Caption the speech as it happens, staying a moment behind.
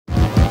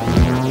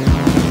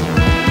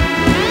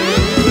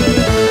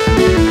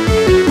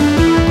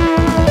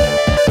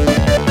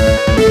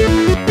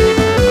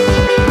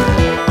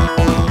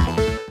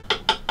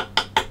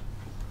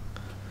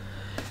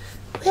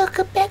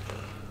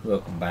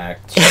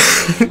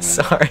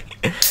Sorry.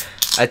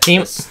 A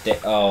team.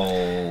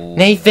 Oh.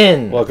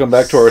 Nathan. Welcome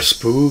back to our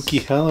spooky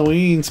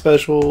Halloween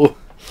special.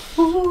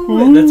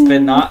 That's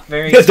been not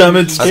very. It's not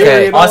been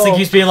scary at all. Austin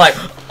keeps being like,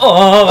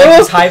 "Oh," like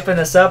he's hyping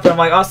us up, and I'm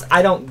like, Austin,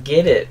 I don't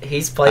get it.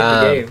 He's played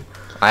the game.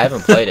 I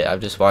haven't played it. I've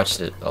just watched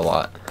it a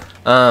lot.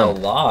 A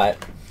lot.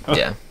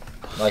 Yeah.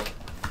 Like,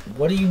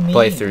 what do you mean?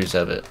 Playthroughs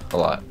of it a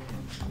lot.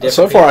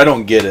 So far, I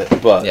don't get it,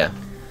 but yeah,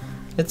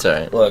 it's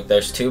alright. Look,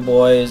 there's 2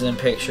 boys in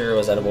picture.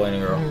 Was that a boy and a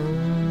girl?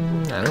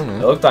 I don't It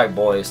know. looked like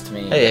boys to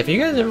me. Hey, have you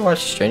guys ever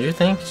watched Stranger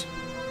Things?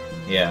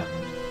 Yeah.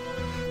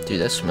 Dude,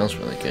 that smells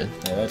really good.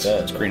 Yeah, that's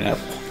it. it's green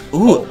apple.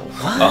 Ooh.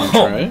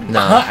 Oh, Right? No.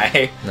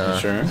 why? No.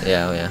 Sure.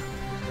 Yeah, oh, yeah.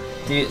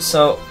 Dude,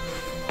 so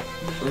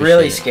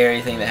really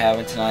scary thing that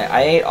happened tonight.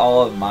 I ate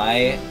all of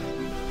my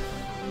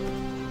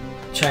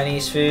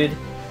Chinese food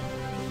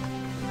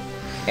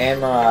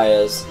and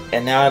Mariah's,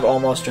 and now I've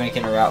almost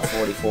drinking a Route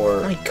 44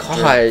 Oh my drink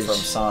gosh. from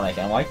Sonic.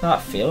 I'm like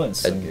not feeling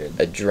so good.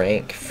 A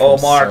drink from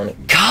Omar. Sonic.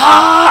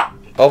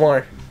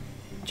 Omar.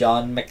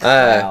 John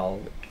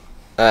McLeod.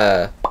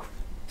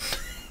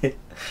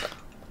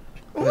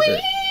 What is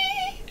it?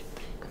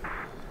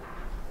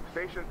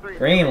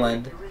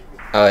 Greenland.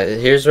 Oh,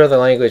 here's where the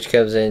language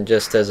comes in,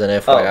 just as an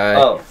FYI.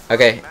 Oh.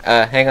 Okay,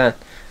 hang on.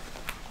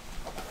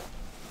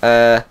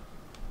 Hang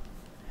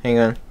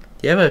on. Do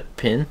you have a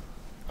pin?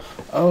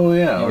 Oh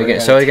yeah. We can-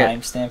 so we can-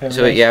 timestamp So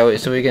everything. yeah,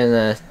 so we can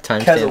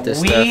timestamp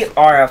this Because we stuff.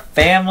 are a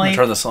family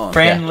Turn this on.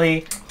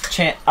 friendly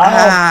Oh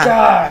Ah.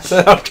 gosh.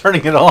 I'm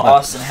turning it on.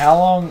 Austin, how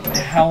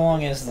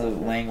long is the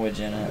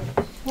language in it?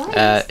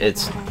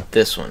 It's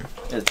this one.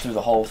 Through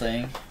the whole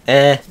thing?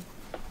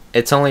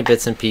 It's only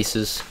bits and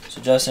pieces.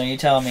 So Justin, are you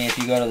telling me if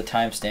you go to the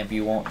timestamp,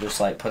 you won't just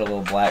like put a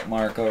little black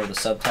mark over the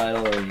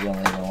subtitle, or are you gonna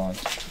leave it alone?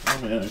 Oh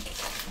man, I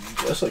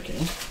guess I can.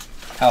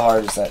 How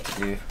hard is that to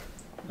do?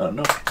 I don't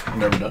know. I've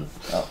never done it.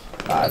 Oh,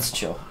 that's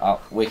chill.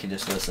 We can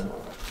just listen.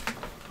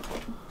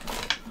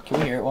 Can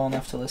we hear it well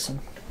enough to listen?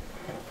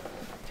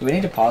 Do we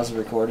need to pause the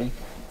recording?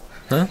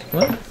 Huh?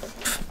 What?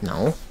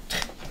 No.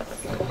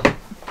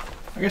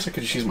 I guess I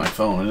could just use my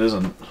phone. It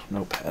isn't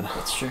notepad.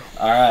 That's true.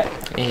 All right.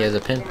 He has a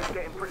pin.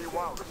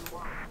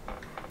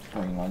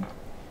 Bring one.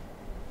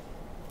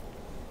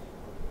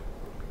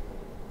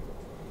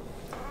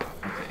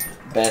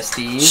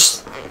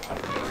 Besties.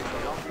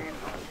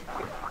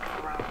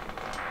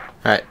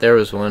 Alright, there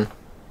was one.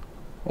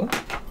 What?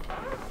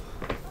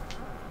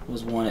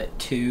 Was one at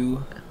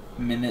 2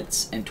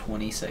 minutes and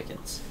 20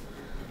 seconds.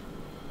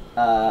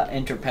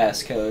 Enter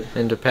passcode.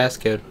 Enter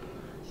passcode.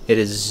 It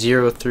is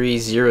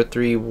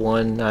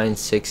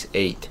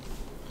 03031968.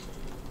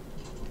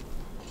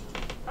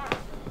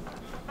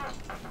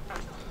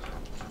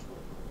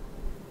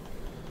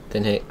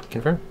 Then hit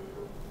confirm.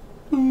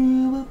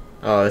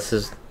 Oh, this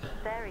is.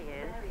 There he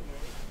is.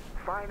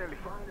 Finally,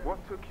 what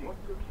took you?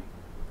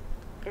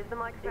 Is the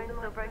microphone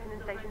still broken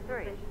in station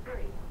 3?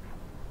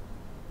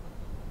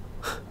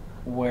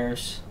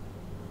 Where's...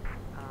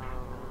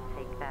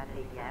 Take that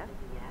as yes.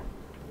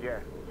 Yeah,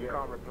 you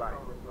can't reply.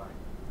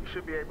 You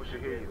should be able to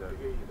hear you though.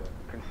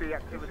 Can see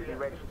activity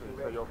registering,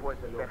 so your voice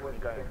is definitely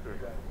going through.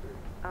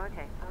 Oh,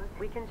 okay.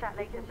 We can chat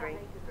later 3.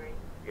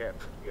 Yeah,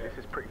 this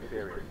is pretty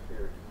serious.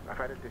 I've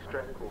had a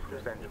distress call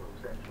from Central.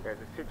 There's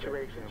a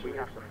situation and we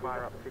have to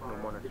fire up signal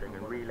monitoring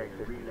and relay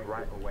systems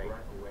right away.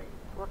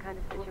 What kind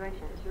of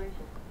situation?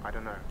 I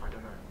don't know.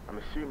 I'm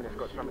assuming it's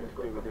got something to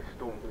do with this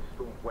storm.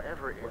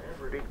 Whatever it is,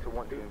 it's big to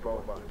want to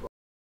involve us.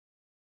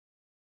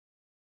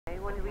 Okay,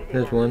 what do we do?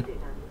 There's one.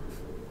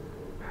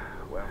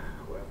 Well,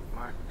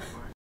 my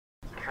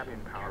cabin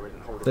power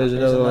isn't holding There's up.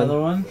 another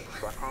one. one.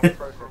 So I can't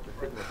process the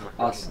signals myself.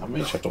 Awesome. I may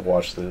just have to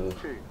watch the.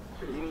 2.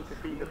 You need to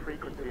feed the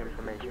frequency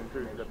information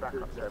through to the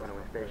backup terminal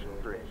in station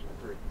 3.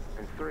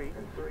 And 3,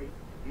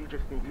 you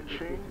just need to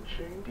tune,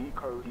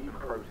 decode, and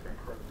process.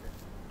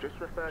 Just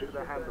refer to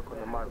the handbook on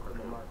the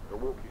microphone. They'll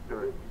walk you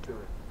through it.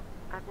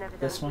 I've never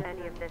This done one?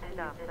 any of this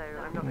stuff, so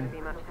I'm not going to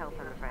be much help,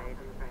 I'm afraid.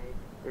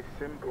 It's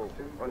simple,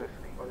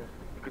 honestly.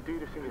 You could do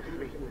this in your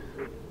sleep.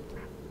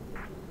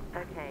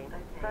 Okay,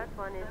 first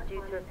one is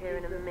due to appear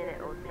in a minute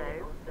or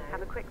so.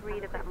 Have a quick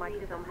read of that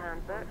microfilm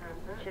handbook.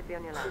 It should be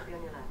on your lap.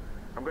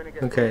 I'm going to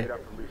get Okay. it up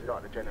and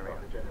restart the generator.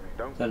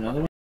 Don't Is that another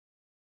one?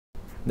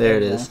 There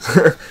it is.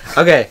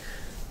 Okay.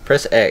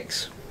 Press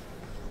X.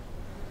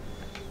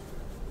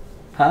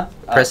 Huh?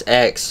 Press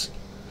X.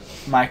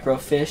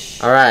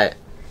 Microfiche. Alright.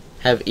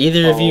 Have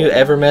either of you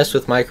ever messed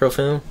with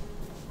microfilm?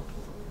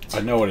 I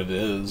know what it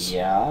is.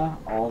 Yeah,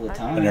 all the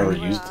time. I never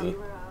used it.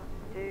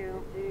 Do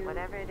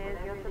whatever it is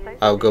you're supposed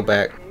to I'll go do.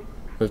 back.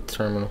 Move the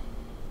terminal.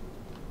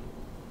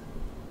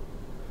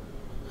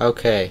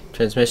 Okay.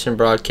 Transmission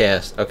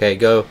broadcast. Okay,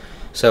 go.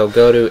 So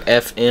go to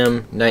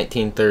FM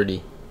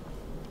 1930.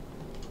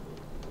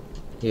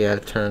 You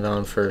gotta turn it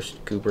on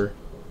first, goober.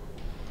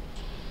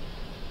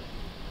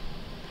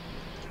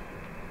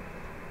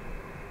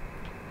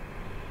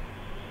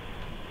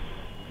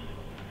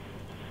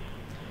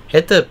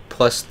 Hit the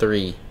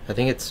 +3. I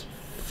think it's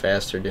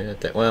faster doing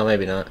it that. Well,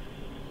 maybe not.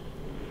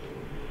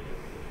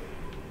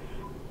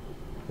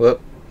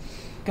 Whoop.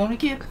 Gonna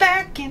get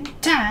back in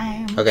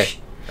time. Okay.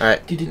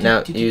 Alright.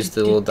 Now use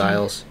the little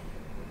dials.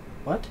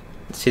 What?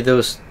 See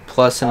those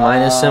plus and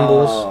minus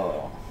symbols?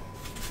 Oh.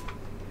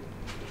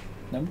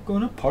 Now we're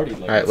gonna party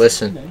like Alright, it's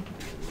listen. Sunday.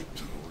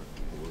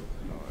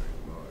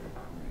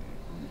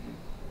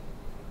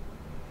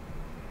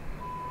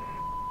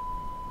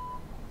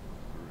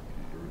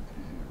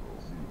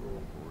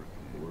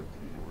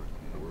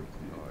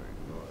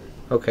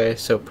 Okay,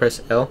 so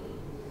press L.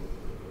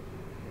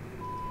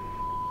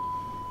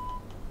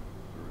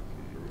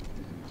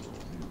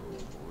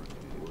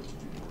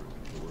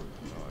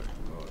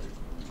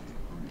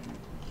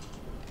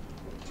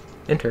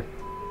 Enter.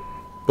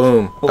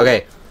 Boom. Oh.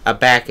 Okay,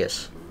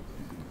 Abacus.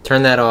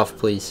 Turn that off,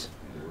 please.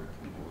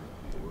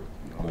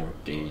 More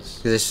days.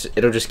 'Cause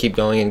it'll just keep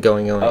going and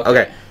going and going.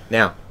 Okay. Okay,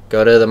 now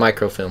go to the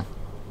microfilm.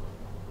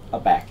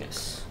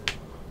 Abacus.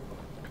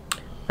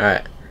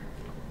 Alright.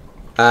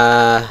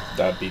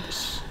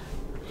 Diabetes.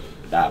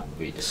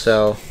 Diabetes.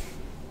 So,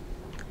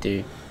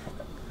 dude.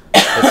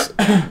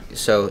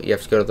 So you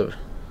have to go to the.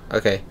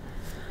 Okay.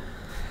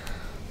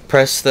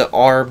 Press the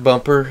R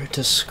bumper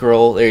to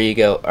scroll. There you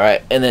go. All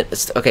right, and then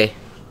it's okay.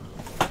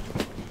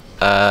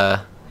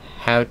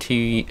 How do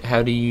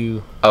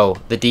you? Oh,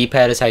 the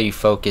D-pad is how you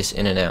focus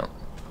in and out.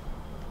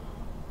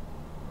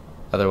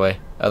 Other way.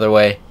 Other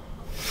way.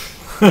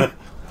 You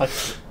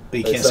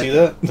can't see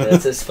that?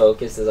 That's as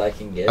focused as I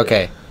can get.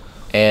 Okay.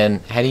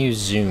 And how do you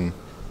zoom?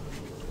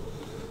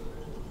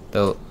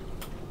 The.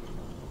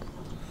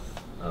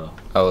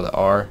 Oh, the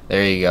R.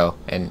 There you go.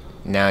 And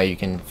now you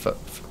can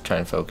try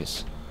and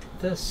focus.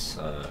 This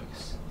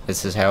sucks.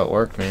 This is how it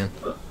worked, man.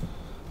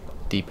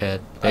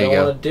 D-pad. I There you don't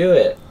go. want to do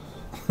it.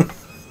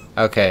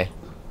 Okay.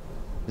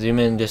 Zoom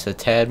in just a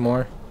tad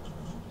more.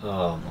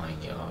 Oh my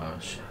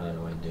gosh. How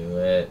do I do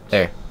it?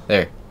 There.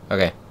 There.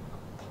 Okay.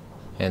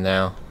 And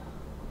now.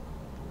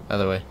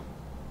 Other way.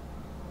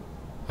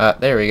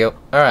 There we go.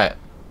 Alright.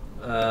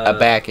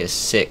 Abacus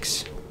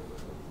 6.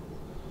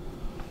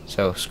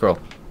 So, scroll.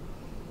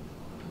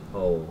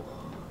 Oh.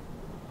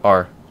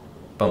 R.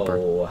 Bumper.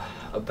 Oh.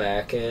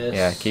 Abacus.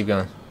 Yeah, keep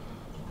going.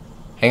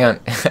 Hang on.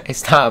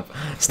 Stop.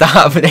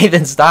 Stop.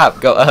 Nathan,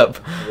 stop. Go up.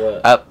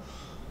 What? Up.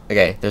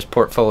 Okay, there's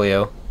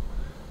portfolio.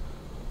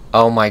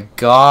 Oh my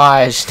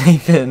gosh,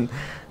 Nathan.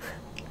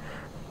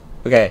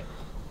 Okay.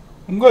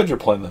 I'm glad you're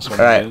playing this one.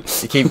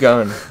 Alright, you keep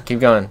going. Keep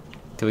going.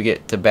 Till we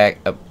get to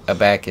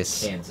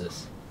Abacus.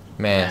 Kansas.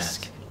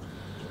 Mask.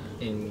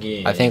 In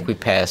game. I think we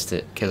passed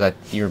it because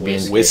you were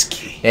being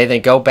Whiskey.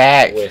 Nathan, go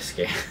back.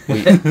 Whiskey.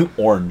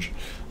 Orange.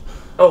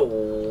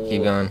 Oh.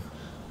 Keep going.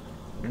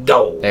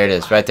 Go. There it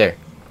is, right there.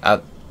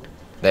 Out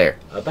there.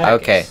 Abacus.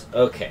 Okay.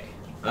 Okay.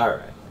 All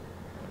right.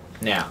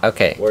 Now.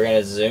 Okay. We're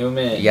gonna zoom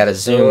in. You gotta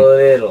just zoom. a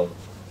little.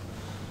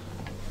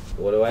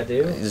 What do I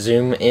do?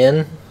 Zoom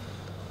in.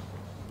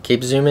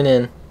 Keep zooming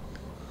in.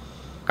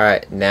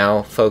 Alright,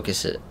 now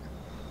focus it.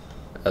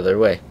 Other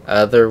way.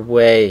 Other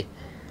way.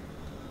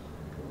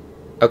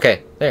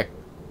 Okay, there.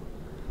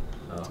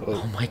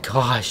 Oh my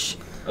gosh.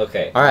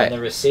 Okay. All right. On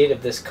the receipt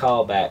of this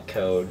callback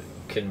code,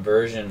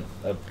 conversion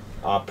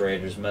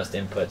operators must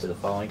input to the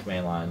following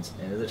command lines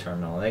into the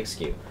terminal and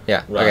execute.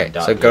 Yeah, Run okay,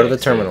 so go to the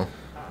 .exe. terminal.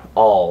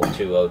 All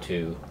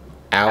 202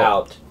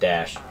 Out.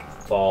 dash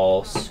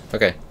false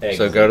Okay,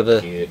 so go to the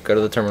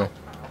execute. terminal.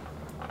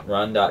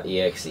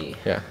 Run.exe.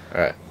 Yeah,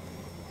 alright.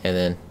 And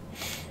then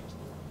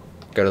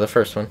go to the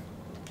first one.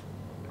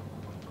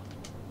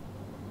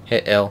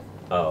 Hit L.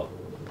 Oh.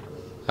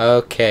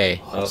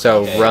 Okay. Okay.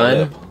 So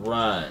run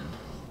Run.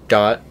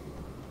 dot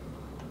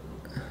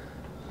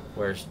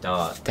Where's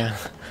dot? down.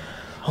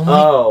 Oh my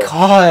Oh.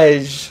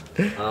 gosh.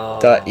 Oh.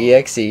 Dot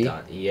exe.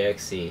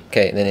 .exe.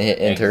 Okay, then hit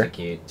enter.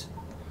 Execute.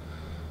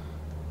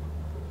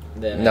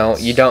 Then No,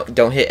 it's- you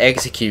don't hit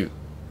execute.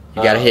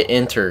 You gotta Oh. hit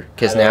enter,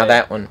 because How do now I-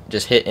 that one,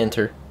 just hit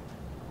enter.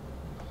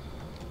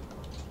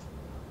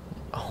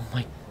 Oh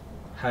my,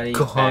 How do you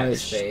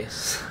Gosh.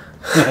 backspace?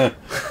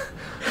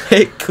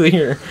 hit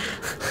clear.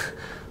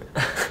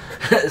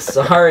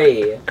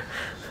 Sorry.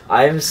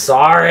 I'm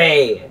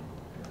sorry.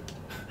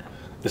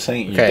 This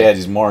ain't your Okay,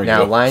 daddy's Mario.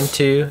 now line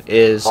 2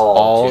 is All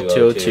all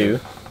 202. 202.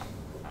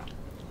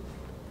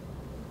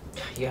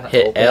 You gotta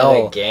Hit open L.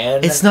 it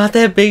again. It's not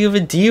that big of a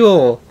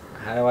deal.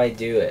 How do I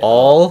do it?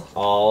 All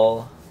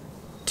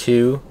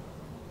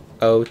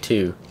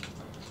 202.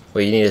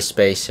 Well, you need a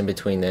space in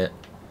between that.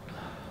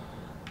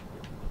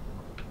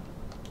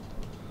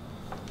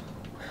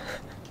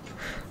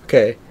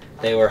 Okay.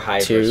 They were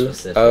hyper 202.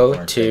 specific.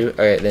 weren't they?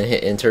 Okay, then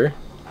hit enter.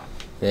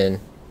 Then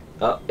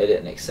Oh, it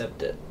didn't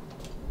accept it.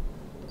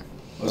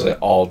 Was it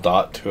all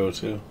dot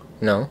 202?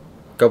 no,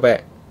 go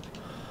back.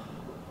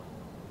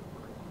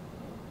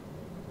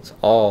 It's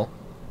all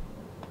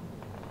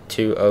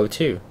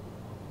 202.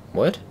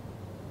 What?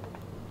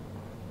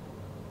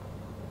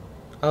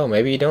 Oh,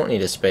 maybe you don't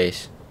need a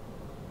space.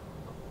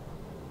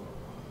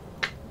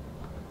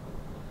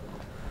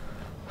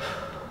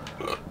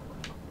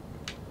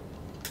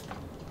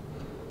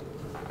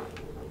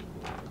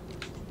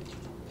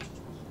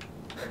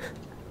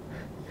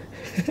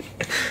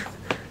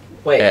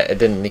 Wait. Yeah, it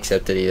didn't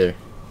accept it either.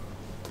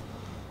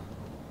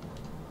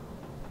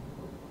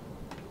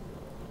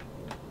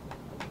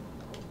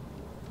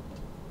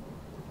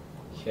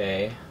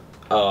 Okay.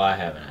 Oh, I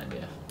have an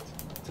idea.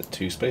 Is it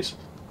 2 space?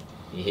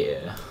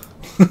 Yeah.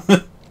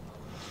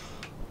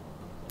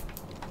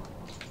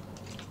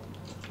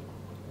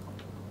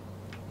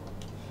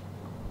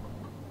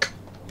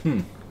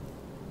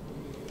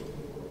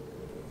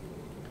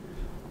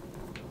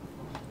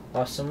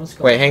 Austin, what's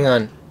going Wait, on? hang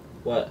on.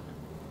 What?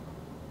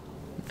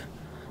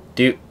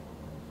 Get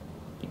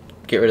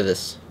rid of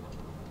this.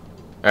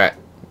 Alright.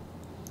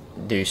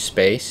 Do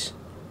space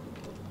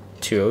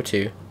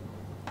 202.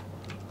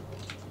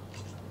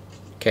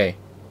 Okay.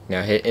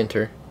 Now hit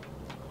enter.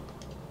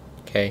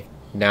 Okay.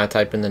 Now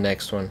type in the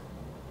next one.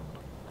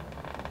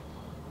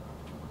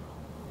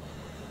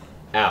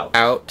 Out.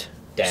 Out.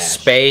 Dash.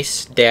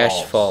 Space dash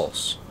False.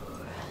 false.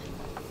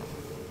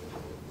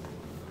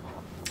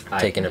 I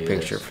Taking a can do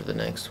picture this. for the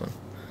next one.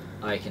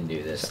 I can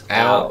do this.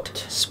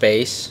 Out.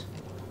 Space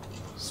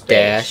Space.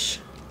 dash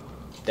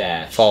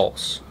Dash.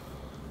 false.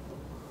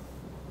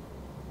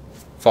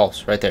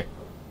 False. Right there.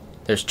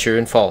 There's true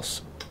and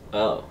false.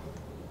 Oh.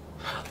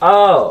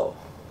 Oh.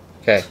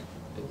 Okay.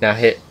 Now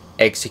hit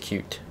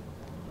execute.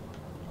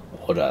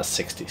 What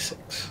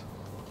 66?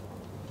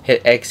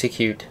 Hit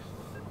execute.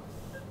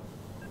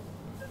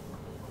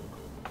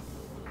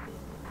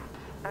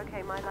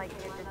 Okay, my light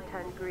here just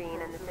turned green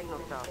and the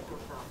signal stopped.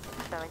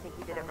 So I think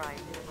you did it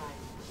right.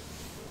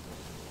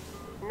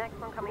 Next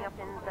one coming up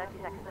in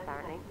 30 seconds,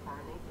 apparently.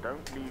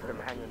 Don't leave them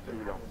hanging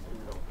too long.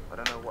 I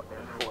don't know what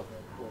they're for.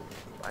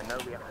 I know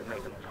we have to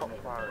make them top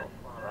priority,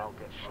 or I'll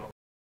get shit.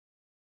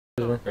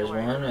 There's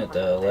one at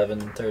the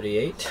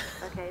 11:38.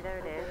 Okay, there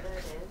it is.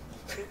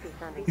 Creepy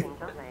sounding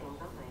things, aren't they?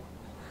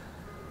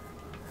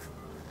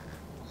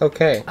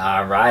 Okay.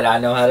 Alright, I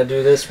know how to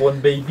do this one,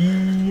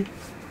 baby.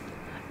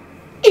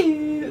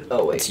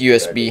 Oh, wait. It's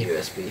USB.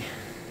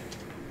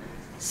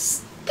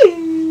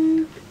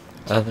 USB.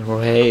 Other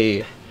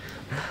way.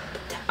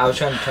 I was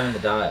trying to turn the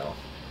dial.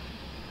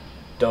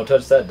 Don't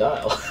touch that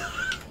dial.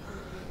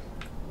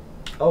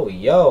 Oh,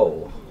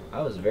 yo.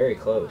 I was very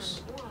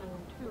close.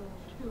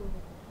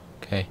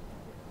 Okay.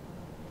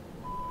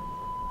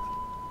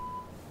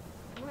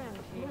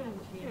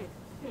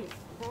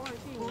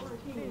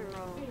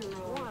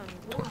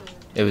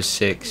 It was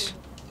 6.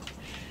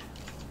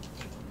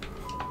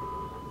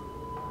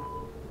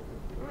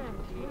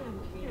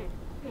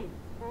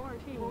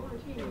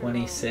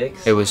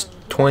 $26. It was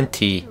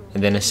 20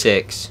 and then a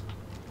 6.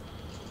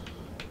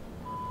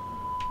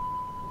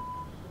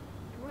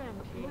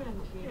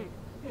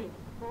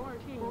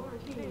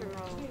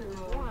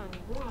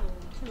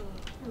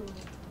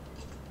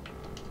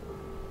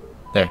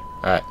 There.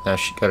 Alright, now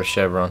go to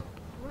Chevron.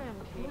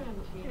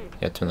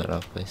 Yeah, turn that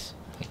off, please.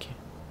 Thank you.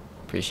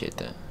 Appreciate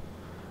that.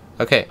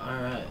 Okay.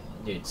 Alright.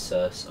 Dude,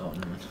 sus. Oh,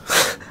 no.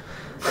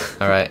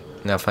 Alright,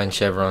 now find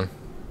Chevron.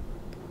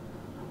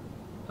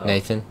 Oh.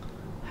 Nathan.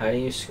 How do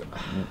you...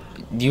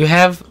 You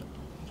have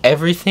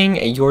everything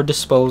at your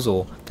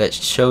disposal that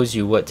shows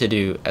you what to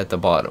do at the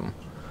bottom.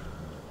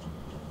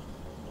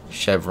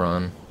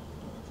 Chevron.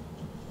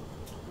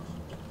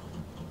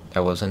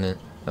 That wasn't it.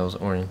 That was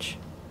orange.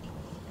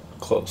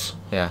 Close.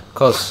 Yeah,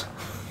 close.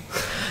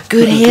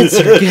 Good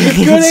answer.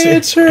 Good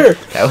answer.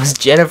 That was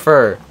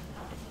Jennifer.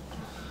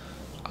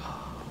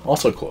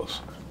 Also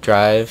close.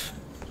 Drive.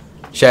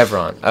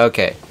 Chevron.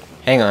 Okay.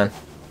 Hang on.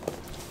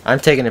 I'm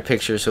taking a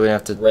picture so we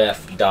have to...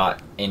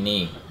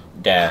 Ref.ne-1.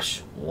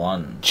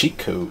 Cheat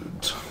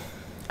codes.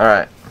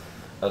 Alright.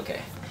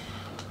 Okay.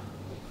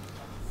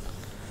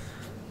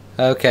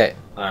 Okay.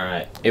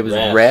 Alright. It was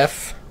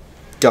ref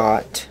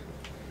dot...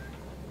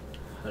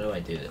 How do I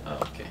do that? Oh,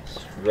 okay.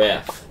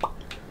 Ref.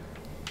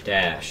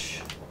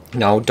 Dash.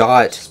 No,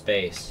 dot.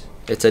 Space.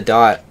 It's a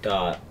dot.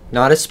 Dot.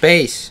 Not a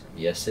space.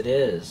 Yes, it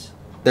is.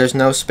 There's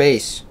no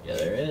space. Yeah,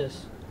 there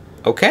is.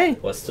 Okay.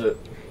 What's the...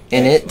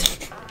 In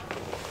it.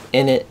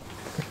 In it.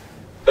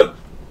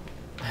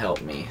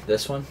 Help me.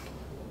 This one?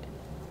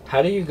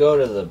 How do you go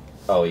to the...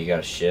 Oh, you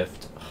gotta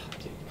shift. Oh,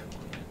 dude,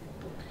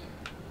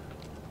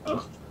 come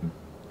on.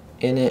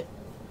 In it.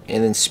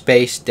 And then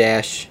space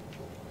dash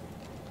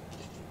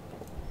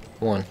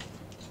 1.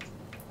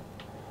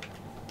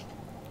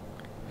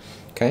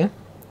 Okay.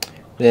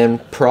 Then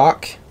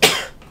proc.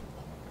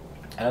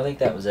 I don't think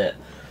that was it.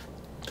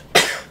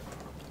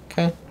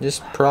 Okay.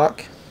 Just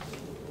proc.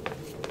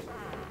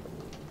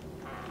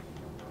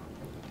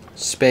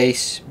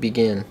 Space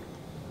begin.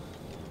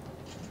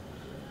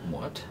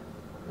 What?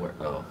 Where?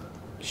 Oh.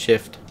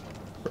 Shift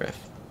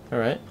ref.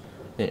 Alright.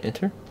 Then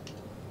enter.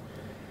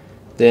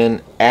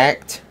 Then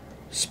act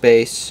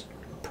space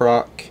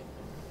proc.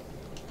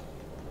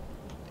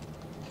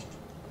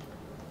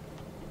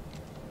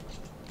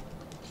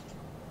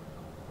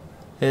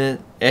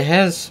 And it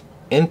has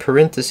in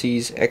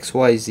parentheses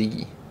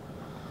XYZ.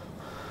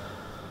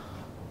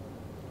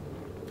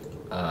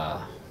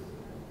 Uh.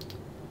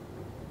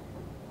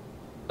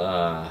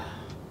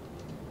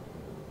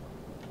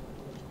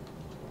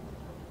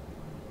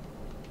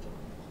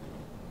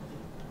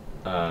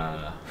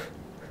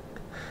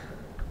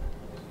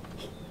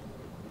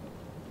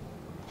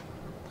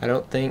 I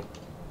don't think.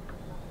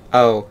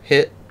 Oh,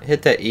 hit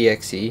that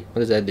EXE. What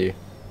does that do?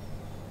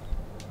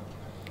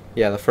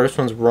 Yeah, the first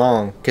one's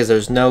wrong because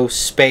there's no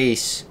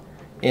space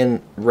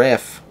in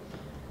ref.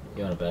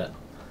 You want to bet?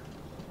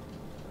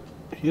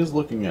 He is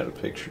looking at a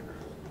picture.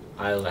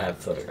 I have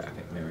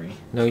photographic memory.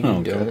 No, you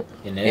Okay. don't.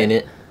 In it. In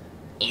it.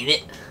 In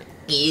it.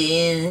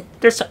 In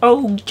There's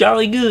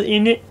jolly good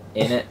in it.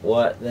 In it.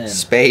 What then?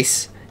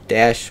 Space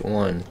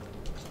 -1.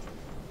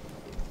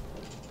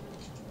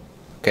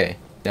 Okay,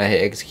 now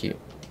hit execute.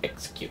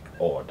 Execute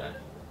order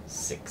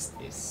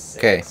 66.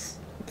 Okay.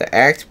 The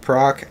act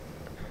proc.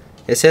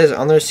 It says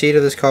on the receipt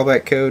of this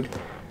callback code,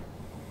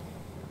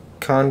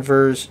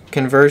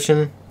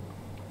 conversion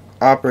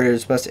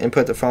operators must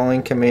input the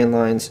following command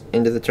lines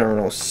into the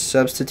terminal,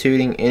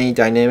 substituting any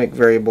dynamic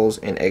variables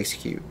and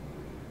execute.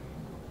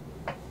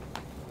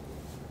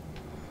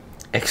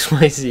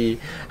 XYZ.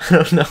 I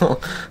don't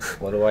know.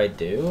 What do I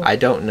do? I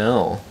don't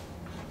know.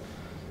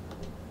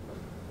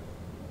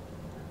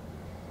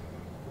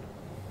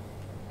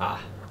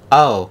 Ah.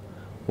 Oh,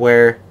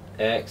 where?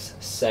 X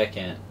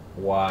second,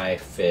 Y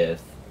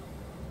fifth.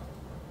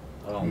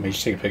 Oh, Let me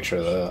just take a picture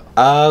of that.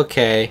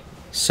 Okay.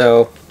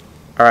 So,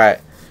 alright.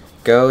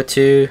 Go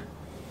to.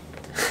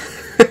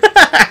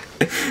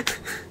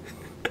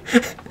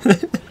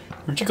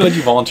 Aren't you glad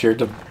you volunteered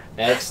to?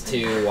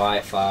 X2,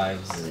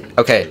 Y5, Z.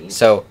 Okay,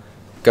 so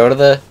go to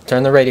the.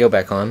 Turn the radio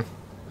back on.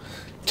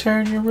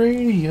 Turn your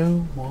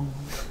radio on.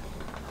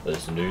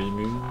 Listen to the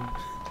music.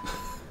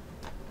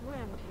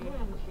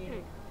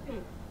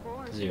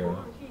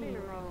 0.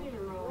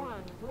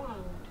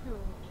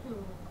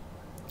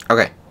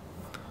 Okay.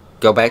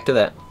 Go back to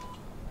that.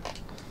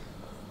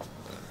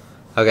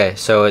 Okay,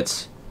 so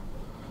it's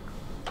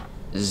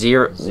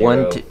 0,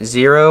 1, 2,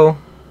 0,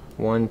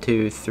 1,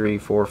 2, 3,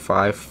 4,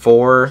 5,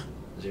 4.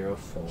 0,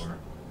 4.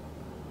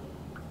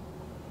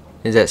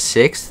 Is that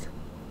 6th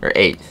or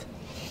 8th?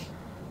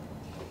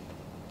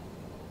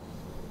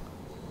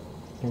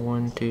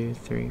 1, 2,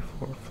 3,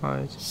 4,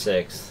 5.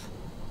 6th.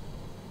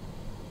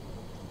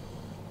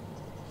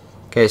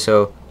 Okay,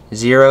 so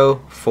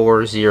 0,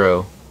 4,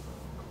 0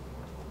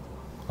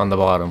 on the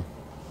bottom.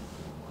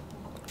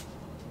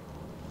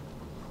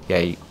 Yeah,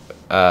 you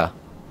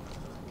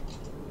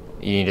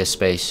need a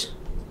space.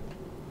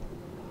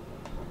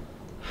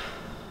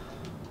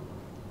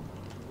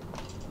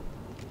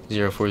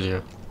 Zero, 4,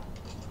 0.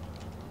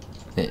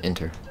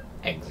 Enter.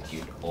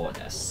 Execute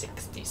order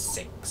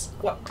 66.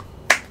 What?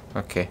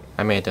 Okay,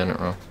 I may have done it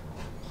wrong.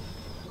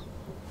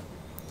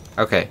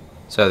 Okay,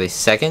 so the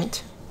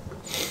second.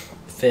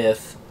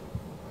 5th.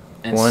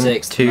 And 1,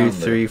 6th 2, number.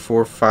 3,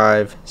 4,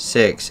 5,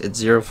 6. It's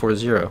 0, 4,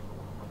 0.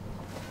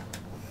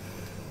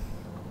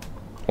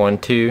 1,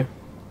 2.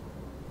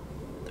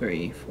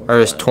 3, 4. Or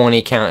does 5.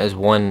 20 count as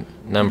one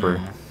number?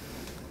 No.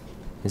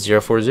 It's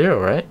 0, 4,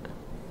 0, right?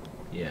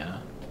 Yeah.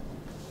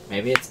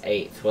 Maybe it's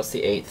 8th. What's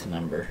the 8th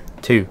number?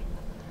 2.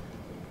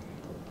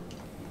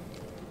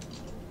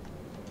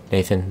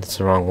 Nathan, that's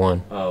the wrong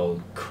one.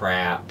 Oh,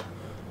 crap.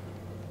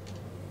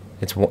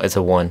 It's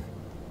a 1.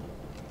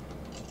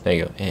 There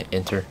you go.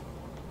 Enter.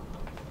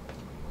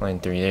 Line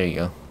 3. There you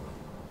go.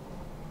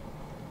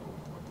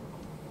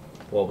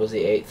 What was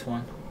the 8th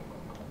one?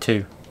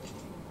 2.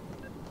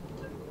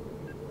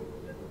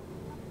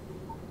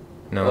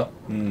 No.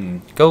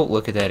 Go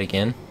look at that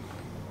again.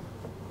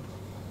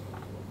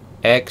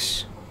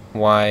 X,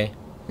 Y,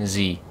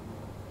 Z.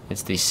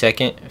 It's the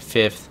 2nd,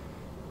 5th,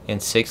 and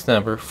 6th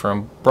number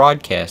from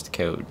broadcast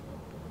code.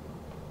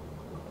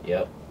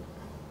 Yep.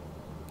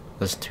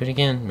 Listen to it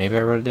again. Maybe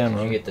I wrote it down Did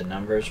you wrong. get the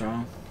numbers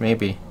wrong?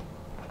 Maybe.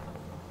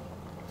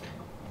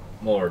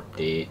 More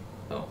D.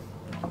 Oh,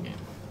 wrong game.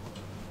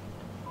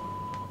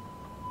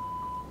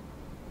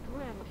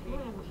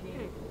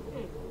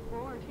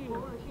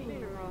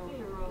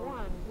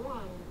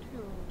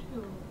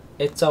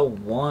 It's a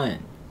 1.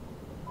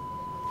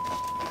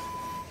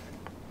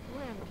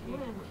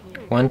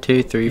 1,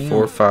 2, 3,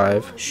 4,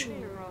 5. Shh.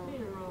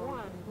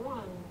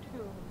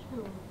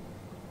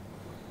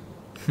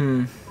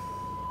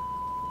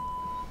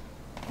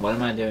 What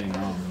am I doing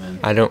wrong, man?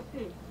 I don't.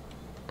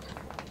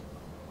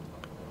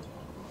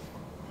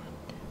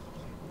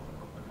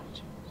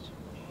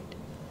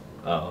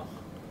 Oh,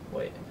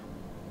 wait.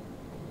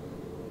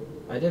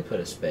 I did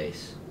put a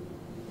space.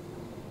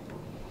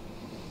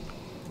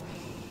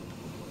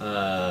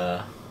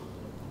 I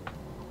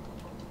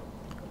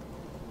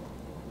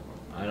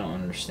don't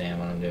understand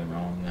what I'm doing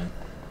wrong then.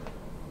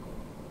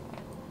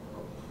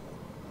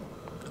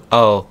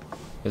 Oh,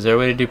 is there a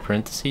way to do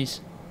parentheses?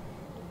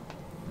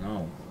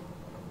 No.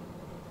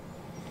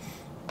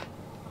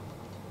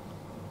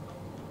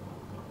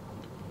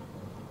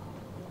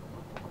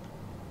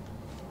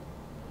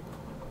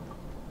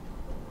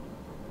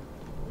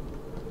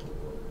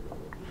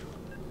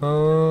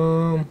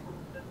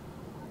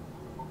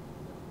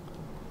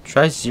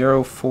 Try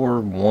 0,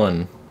 4,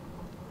 1.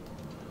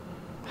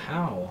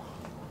 How?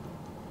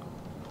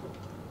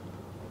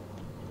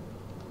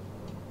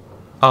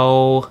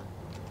 Oh,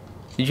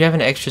 did you have an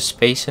extra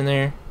space in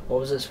there? What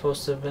was it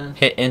supposed to have been?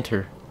 Hit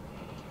enter.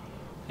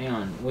 Hang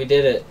on. We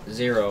did it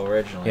 0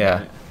 originally.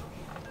 Yeah. Right?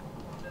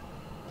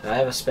 Did I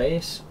have a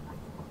space?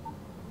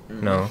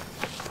 No.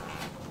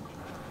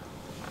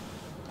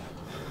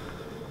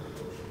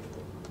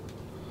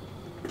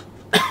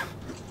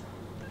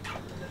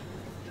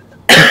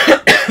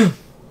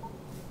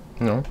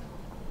 No.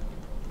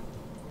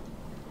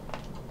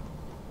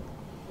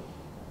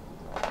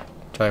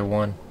 Try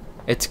 1.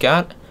 It's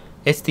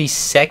the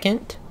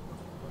 2nd,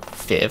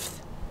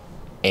 5th,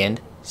 and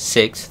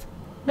 6th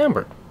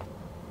number.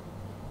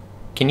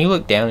 Can you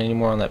look down any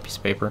more on that piece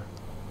of paper?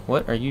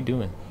 What are you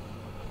doing?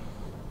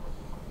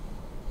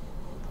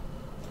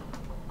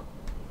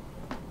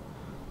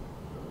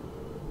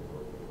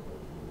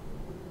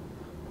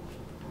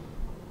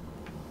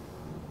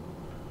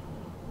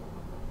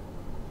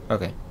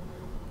 Okay.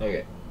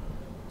 Okay.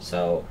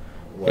 So,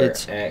 where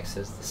It's- X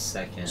is the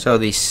 2nd, So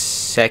the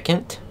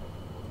 2nd.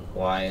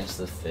 Y is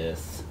the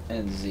 5th,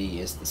 and Z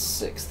is the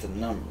 6th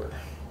number.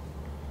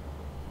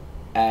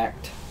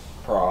 Act,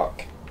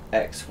 proc,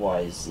 X,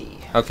 Y, Z.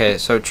 Okay,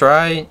 so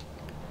try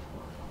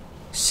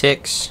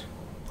 6.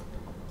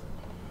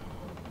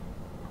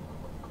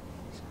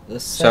 The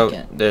So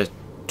 2nd. the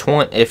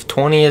 20. If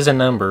 20 is a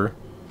number,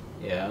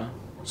 Yeah.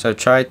 so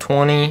try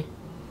 20.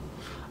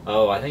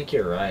 Oh, I think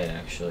you're right,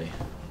 actually.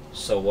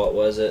 So what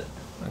was it?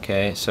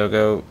 Okay, so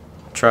go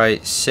try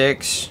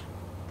 6.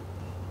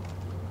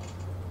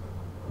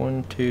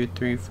 1, 2,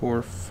 3,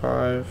 4,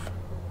 5.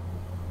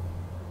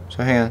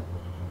 So hang on.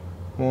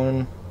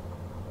 1.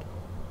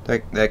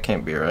 That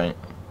can't be right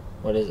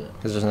What is it?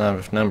 because there's not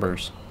enough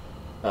numbers.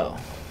 Oh.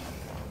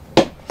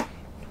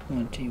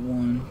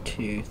 21,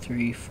 2,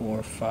 3,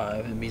 4,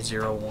 5. It'd be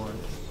 0, 1.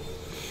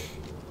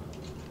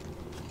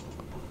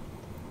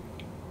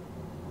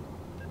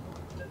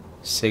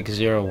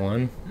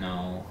 601.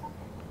 No.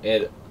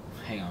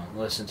 Hang on.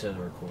 Listen to the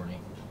recording.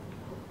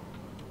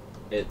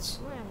 It's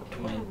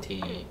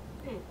 26.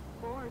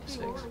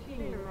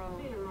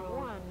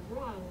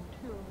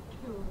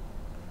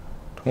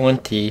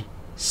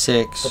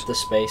 26. Put the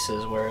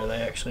spaces where they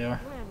actually are.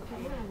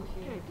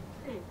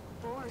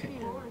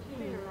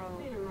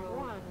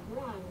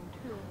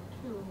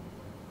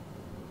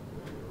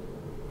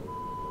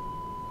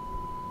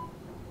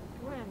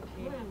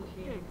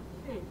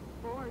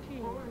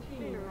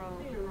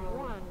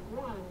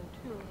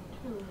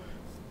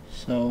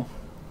 So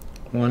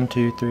 1,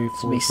 2, 3,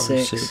 4, be 5,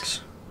 six.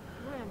 6.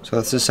 So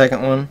that's the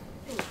second one.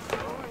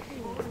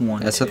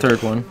 1. That's the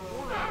third one.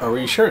 Are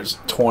we sure it's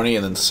 20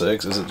 and then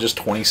 6? Is it just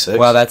 26?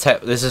 Well,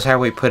 this is how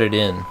we put it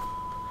in.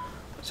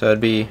 So it'd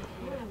be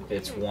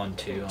It's 1,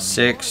 2.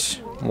 6,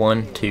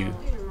 1, 2.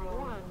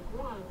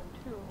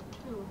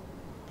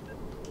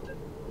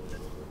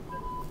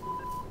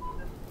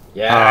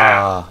 Yeah.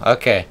 Ah,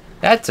 okay.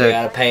 That's You a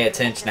gotta pay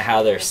attention to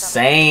how they're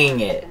saying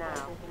it.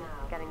 Now,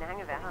 getting the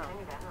hang of it, huh?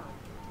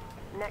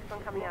 Next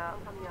one coming up.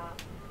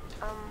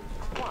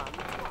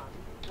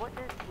 What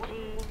does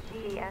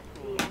GCS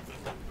mean?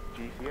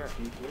 GCS?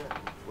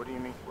 What do you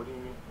mean?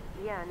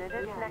 Yeah, no,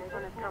 this next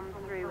one has come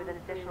through with an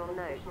additional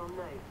note.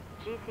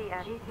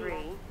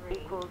 GCS3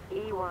 equals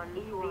E1,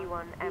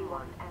 V1,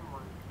 M1.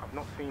 I've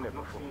not seen it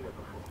before.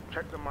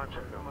 Check the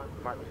microfilm.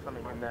 Might be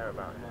something in there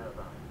about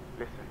it.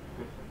 Listen.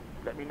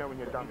 Let me know when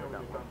you're done with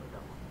that one.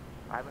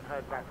 I haven't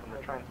heard back from the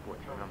transport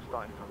team and I'm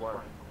starting to worry.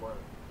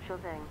 Sure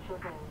thing.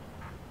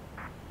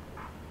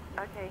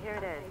 Okay, here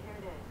it is.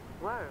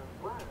 Whoa.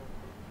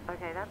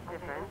 Okay, that's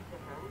different.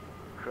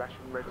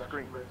 Flashing red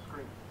screen.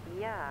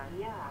 Yeah,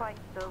 quite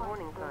the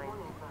warning sign.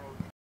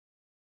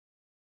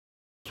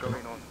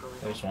 Going on.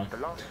 There's one. The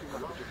last 2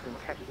 months have just been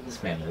testing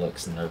This man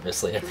looks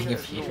nervously at the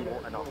computer.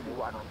 and I'll see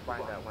what I can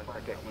find out once I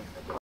get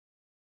used to it.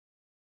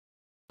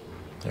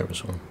 There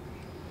was one.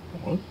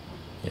 What?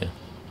 Yeah.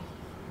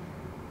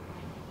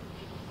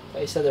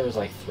 They said there was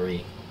like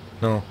 3.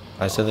 No,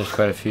 I said there's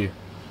quite a few.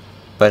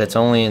 But it's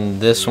only in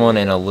this one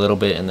and a little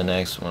bit in the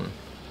next one.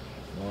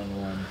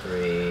 1, 1,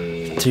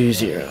 3. 2,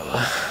 0.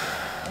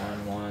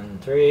 1, 1,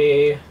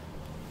 3.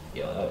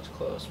 Yo, that was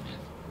close, man.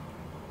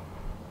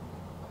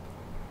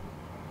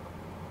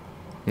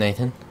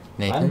 Nathan?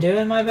 I'm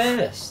doing my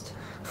best.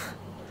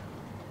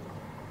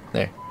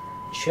 There.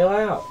 Chill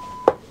out.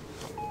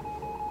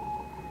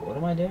 What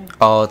am I doing?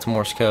 Oh, it's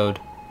Morse code.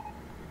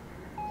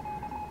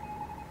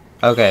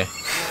 Okay.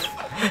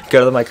 Go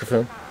to the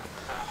microphone.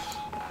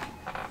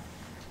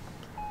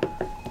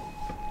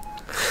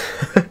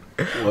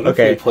 What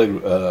Okay. if we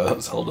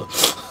played Zelda?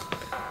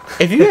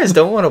 If you guys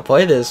don't want to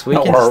play this, we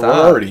No, can we're stop.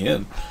 already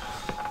in.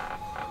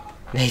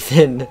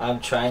 Nathan. I'm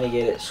trying to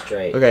get it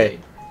straight. Okay. dude.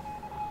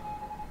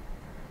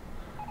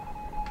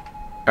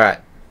 Alright.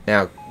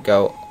 Now,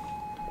 go.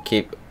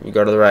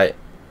 Go to the right.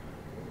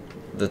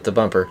 The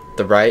bumper.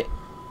 The right.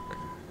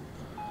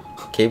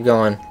 Keep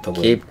going. The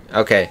lead. Keep.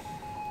 Okay.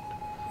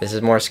 This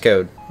is Morse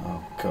code.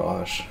 Oh,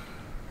 gosh.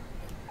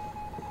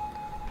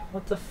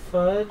 What the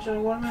fudge?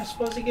 What am I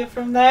supposed to get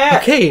from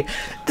that? Okay.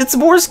 That's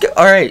Morse code.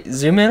 Alright.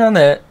 Zoom in on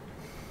that.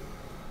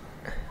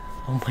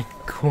 Oh my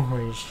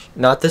gosh.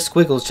 Not the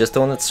squiggles, just the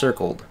one that's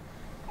circled.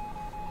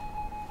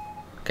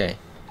 Okay.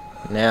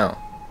 Now.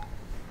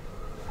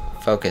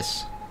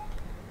 Focus.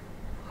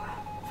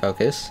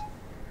 Focus.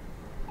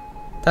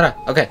 Ta-da.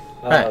 Okay.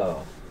 Alright.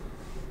 Oh.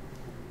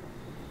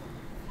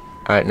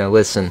 Alright, now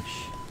listen.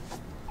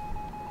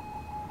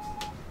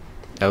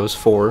 That was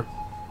 4.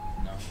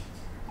 No.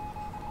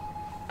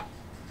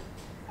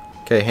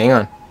 Okay, hang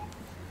on.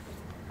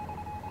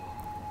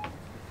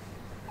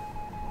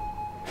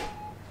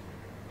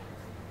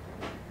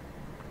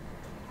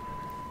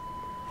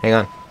 Hang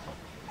on.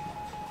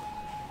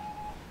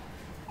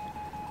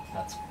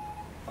 That's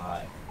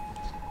 5.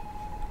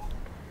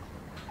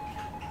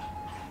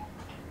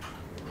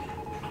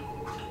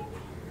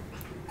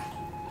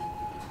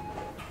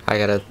 I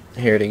gotta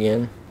hear it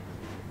again.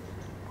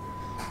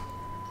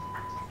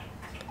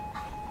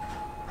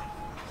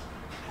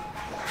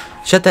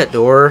 Shut that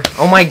door.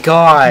 Oh my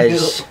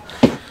gosh.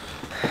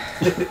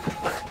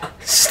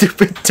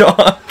 Stupid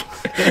dog.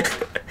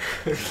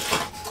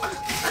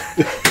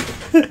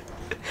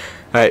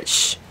 Alright,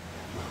 shh.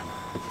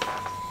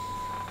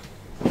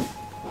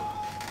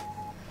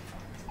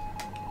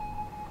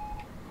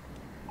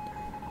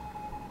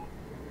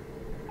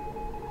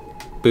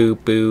 Boo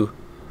boo.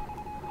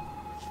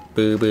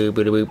 Boo boo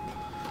boo boo.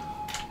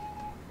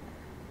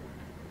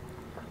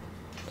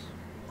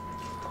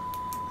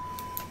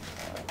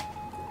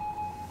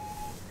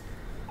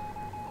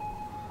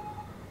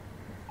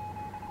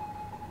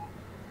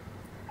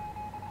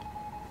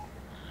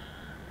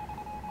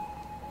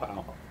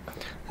 Wow.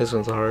 This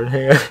one's hard.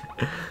 Hang on.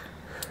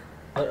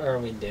 What are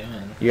we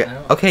doing?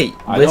 Yeah. Okay,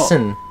 I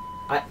listen.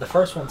 The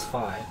first one's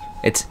 5.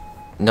 It's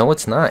no,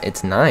 it's not.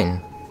 It's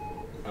 9.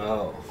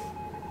 Oh.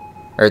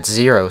 Or it's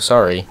 0.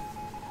 Sorry.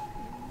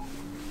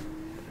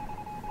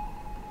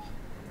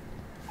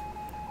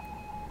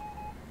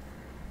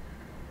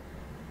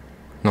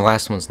 The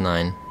last one's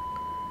 9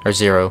 or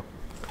 0.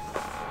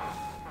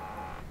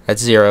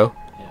 That's 0.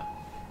 Yeah.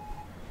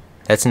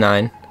 That's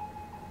 9.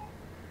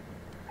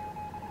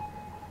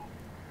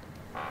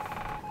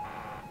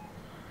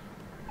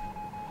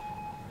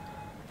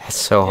 That's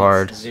so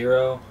hard.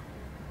 0.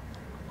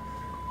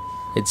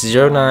 It's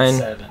 0 9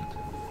 7.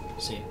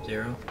 See,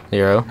 0,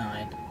 0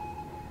 9.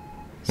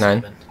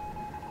 9. 7.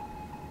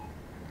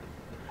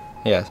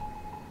 Yeah.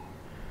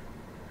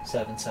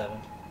 7, 7.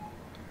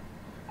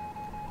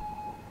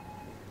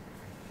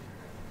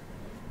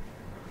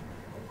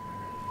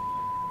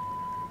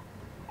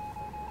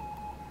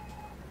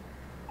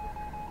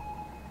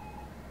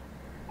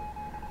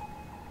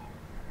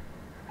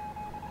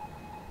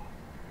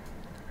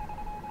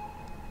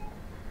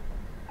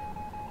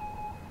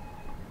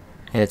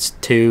 And it's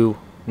 2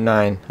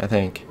 9, I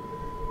think.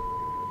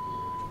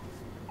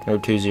 Or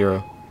 2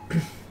 0.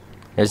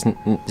 There's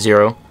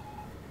 0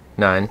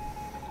 9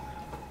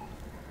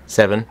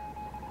 7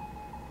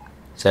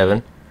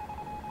 7.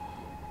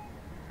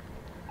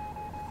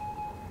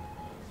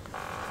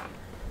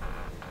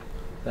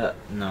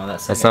 No,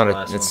 that's That's not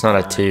a. It's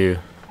not a 2.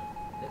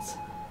 It's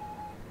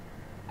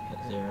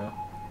 0,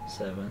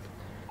 7,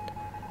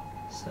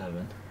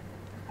 7.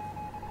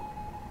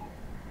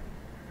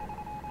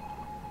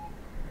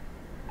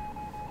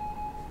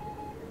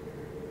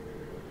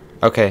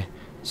 Okay,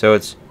 so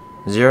it's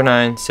 0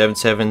 9 7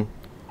 7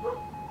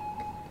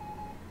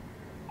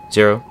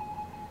 0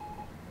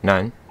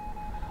 9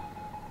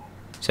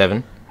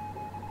 7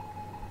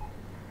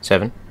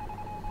 7.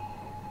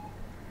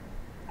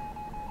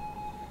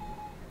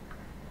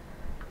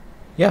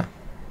 Yeah,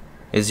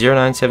 it's 0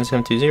 9 7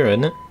 7 2 0,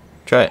 isn't it?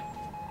 Try it.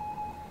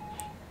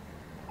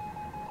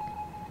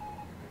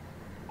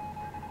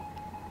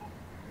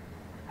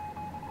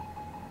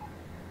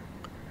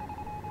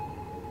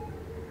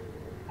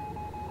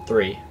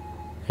 Three.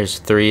 There's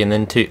 3 and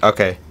then 2.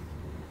 Okay,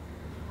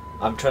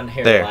 I'm trying to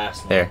hear there, the last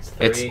one. there.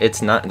 It's 3.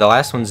 It's not. The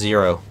last one's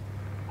 0.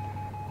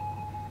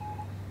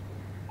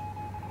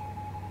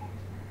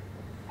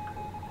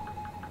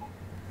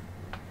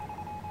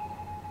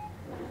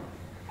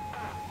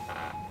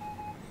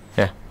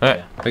 Yeah. All right,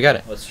 Yeah. we got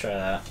it. Let's try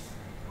that.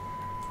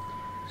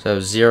 So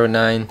 0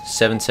 9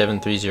 7 7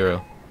 3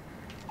 0.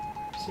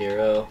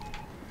 0,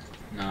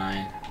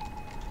 9,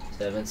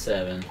 7,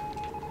 7,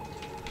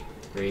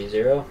 3,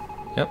 0.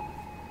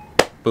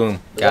 Boom. Was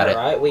Got that it.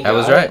 right? We That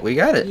was got right. it. We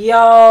got it.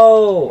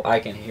 Yo! I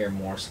can hear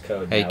Morse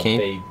code Hey, now, can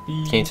baby.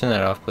 you turn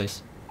that off,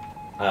 please?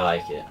 I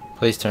like it.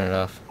 Please turn it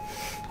off.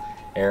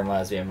 It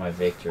reminds me of my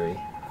victory.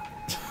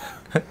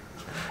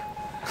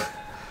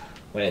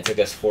 When it took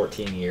us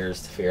 14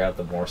 years to figure out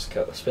the Morse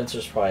code.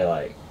 Spencer's probably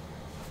like,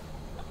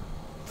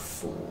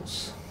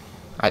 fools.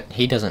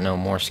 He doesn't know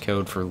Morse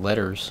code for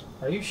letters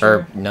Are you sure?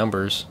 or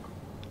numbers.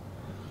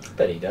 I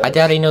bet he does. I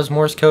doubt he knows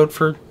Morse code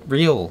for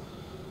real.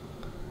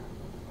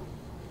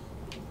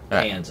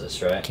 Alright.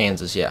 Kansas, right?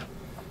 Kansas, yeah.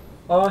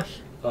 Oh,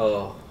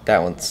 That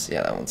one's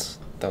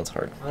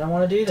hard. I don't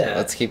want to do that.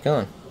 Let's keep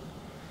going.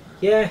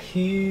 Yeah,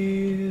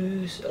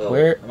 Hughes. Oh,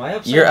 Where? am I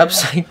upside You're down?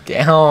 upside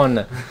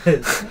down.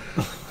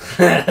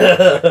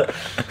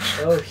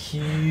 Oh,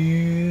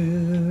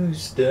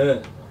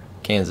 Houston.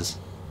 Kansas.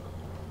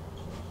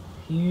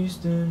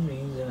 Houston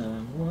means that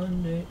I'm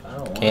one day. I don't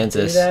want to do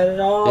Kansas. that at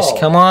all. Just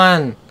come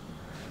on.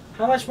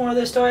 How much more of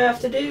this do I have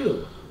to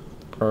do?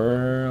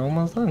 We're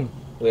almost done.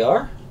 We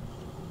are?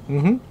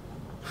 Mm-hmm.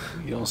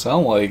 You don't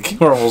sound like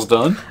you're almost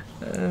done.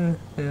 Yeah.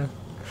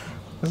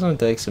 This one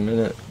takes a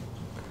minute.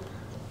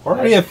 We're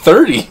already at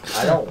 30.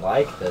 I don't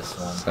like this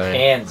one. Sorry.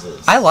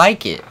 Kansas. I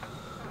like it.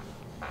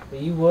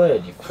 Well, you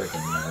would, you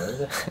freaking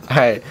nerd.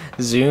 Alright,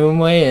 zoom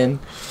way in.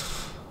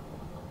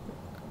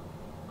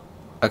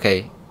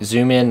 Okay,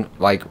 zoom in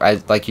like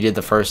you did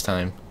the first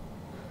time.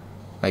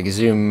 Like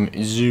zoom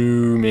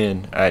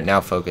in. Alright,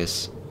 now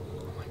focus.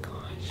 Oh my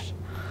gosh.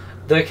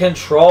 The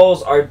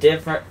controls are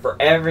different for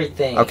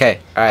everything. Okay,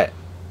 alright.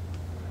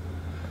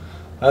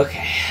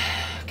 Okay.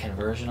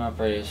 Conversion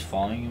operators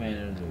following command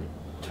into the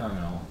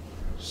terminal,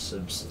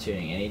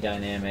 substituting any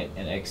dynamic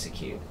and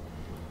execute.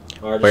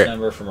 Largest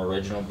number from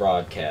original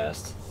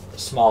broadcast.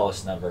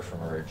 Smallest number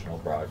from original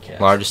broadcast.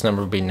 Largest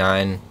number would be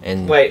 9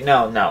 and Wait,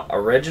 no.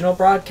 Original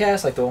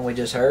broadcast, like the one we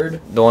just heard?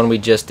 the one we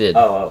just did.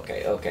 Oh,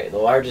 okay. The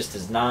largest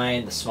is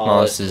 9, the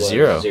smallest is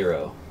was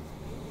 0.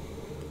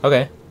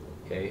 Okay.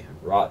 Okay,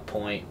 rot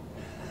point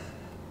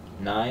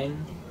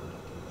 9.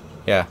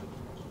 Yeah.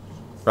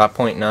 Rot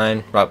point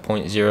 9, rot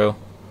point 0.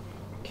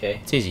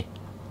 Okay. It's easy.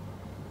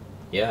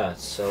 Yeah,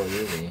 it's so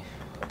easy.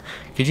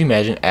 Could you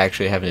imagine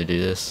actually having to do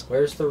this?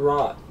 Where's the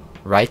rot?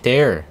 Right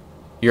there.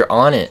 You're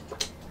on it.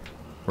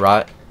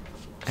 Rot.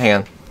 Hang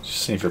on.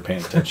 Just see if you're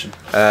paying attention.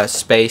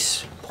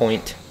 Space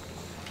point.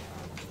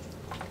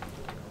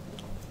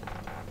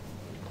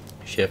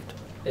 Shift.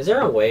 Is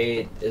there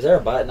a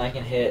button I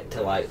can hit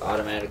to like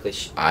automatically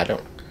I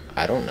don't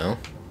know.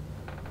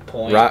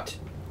 point? Rot.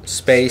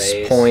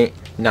 Space point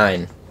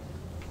 9.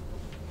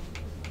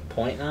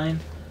 Point 9?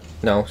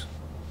 No.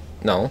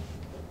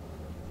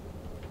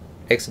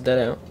 Exit that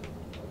out.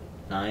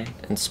 9?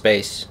 And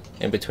space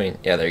in between.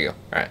 Yeah, there you go.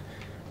 Alright.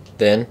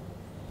 Then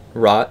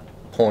rot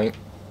point.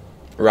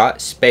 Rot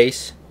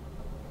space.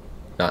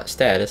 Not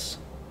status.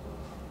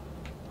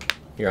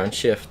 You're on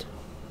shift.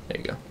 There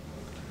you go.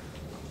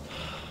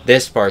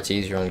 This part's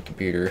easier on the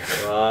computer.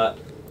 Rot.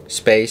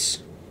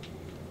 Space.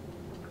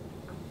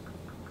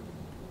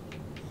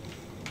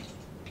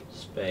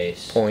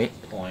 Space. Point.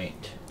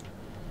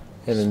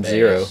 And then Space.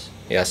 0.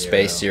 Yeah,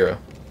 space 0.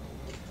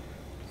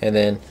 And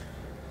then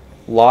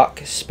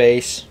lock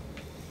space.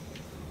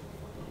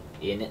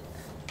 In it.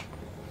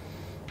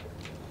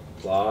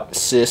 Lock.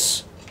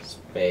 Sys.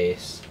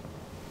 Space.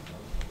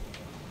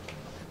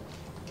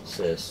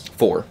 Sys.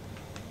 4.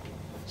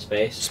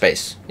 Space.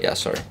 Space. Yeah,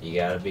 sorry. You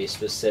gotta be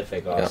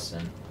specific,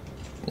 Austin.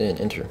 Then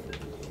enter.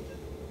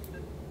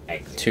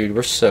 Exit. Dude,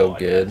 we're so I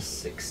good. got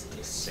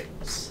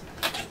 66.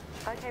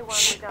 Okay, one,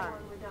 we're done.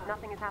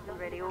 Nothing has happened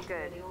really, all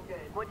good.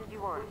 What did you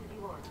want?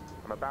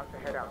 I'm about to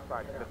head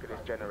outside to look at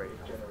this generator.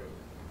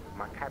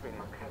 My cabin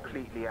is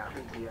completely out.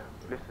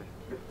 Listen,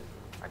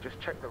 I just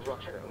checked the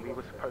roster and we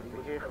were supposed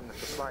to hear from the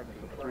supply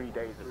team 3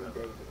 days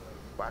ago.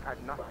 But I've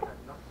had nothing.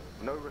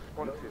 No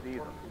responses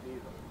either.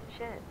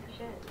 Shit.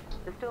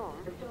 The storm?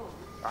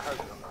 I hope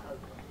not.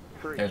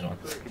 3. There's one.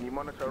 Can you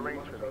monitor a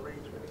range for me?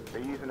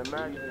 They're using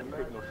emergency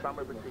signal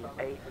somewhere between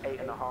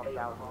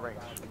 8,500 range.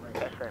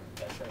 FM.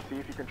 See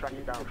if you can track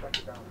it down.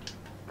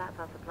 That's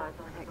our supplies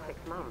for the next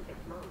 6 months.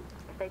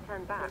 If they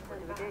turn back, what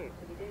do we do?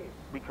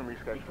 We can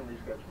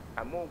reschedule.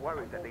 I'm more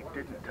worried that they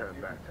didn't turn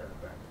back.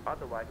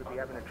 Otherwise, we'd be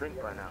having a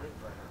drink by now.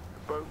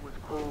 The boat was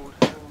called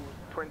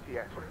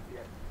 20S.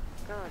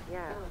 God,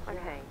 yeah.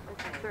 Okay.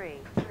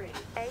 3.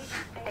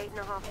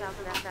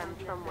 8,500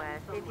 FM somewhere.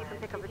 See if you can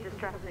pick up a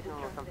distress signal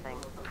or something.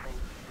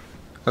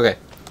 Okay,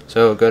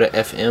 so go to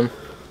FM.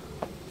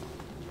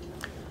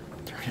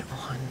 Turn it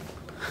on.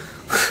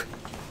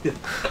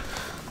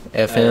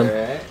 FM.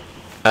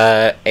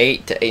 Alright.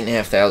 8 to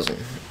 8,500.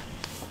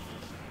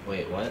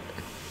 Wait, what?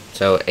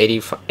 So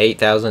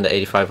 8,000 to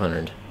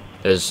 8,500.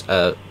 There's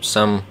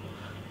some.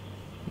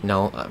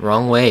 No,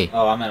 wrong way.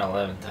 Oh, I'm at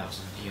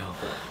 11,000. Yo.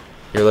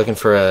 You're looking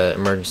for a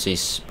emergency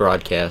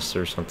broadcast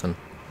or something.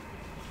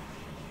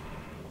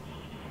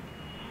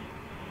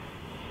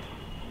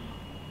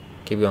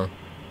 Keep going.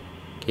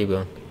 Keep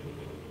going.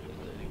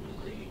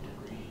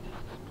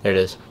 There it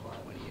is.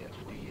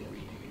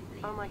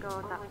 Oh my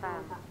god, that's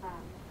them.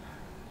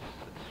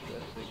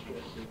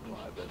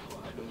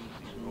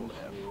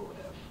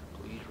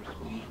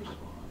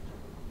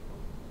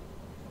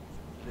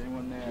 Is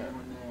anyone there?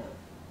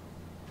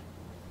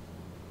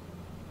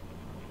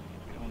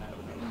 We don't have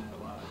enough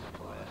supplies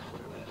to last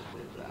whatever this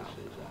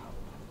lives out.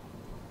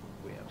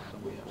 We have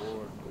some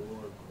aboard.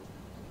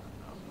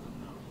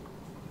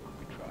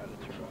 We try to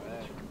turn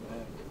back to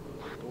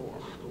the store.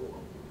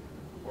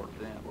 Or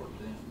them.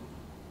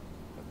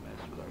 Have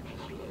messed with our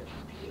GPS.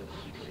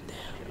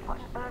 What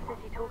on earth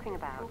is he talking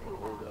about?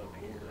 Hold up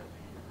here.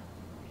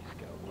 He's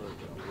got word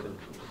from Central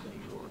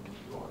New York and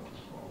Falls.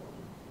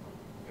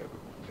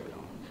 Everyone's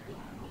gone.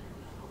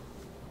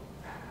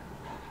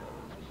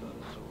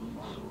 So we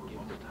must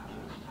give it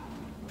time.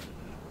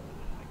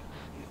 I can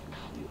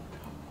see it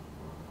coming.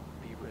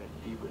 Be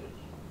ready.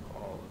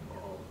 All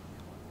of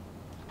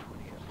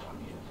 20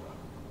 years.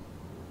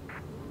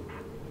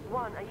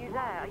 1, are you there?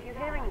 Are you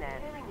hearing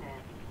this?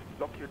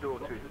 Lock your door,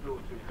 2.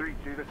 3,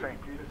 do the same.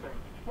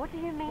 What do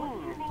you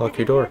mean? Lock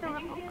your door. I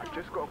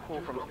just got a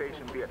call from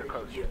Station B at the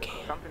coast.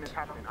 Something is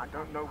happening. I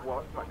don't know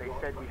what, but they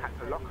said we had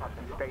to lock up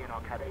and stay in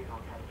our cabin.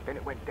 Then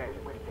it went dead.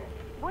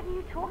 What are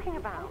you talking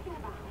about?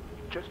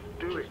 Just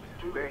do it.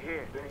 They're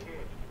here.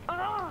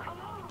 Ugh!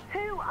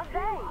 Who are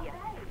they?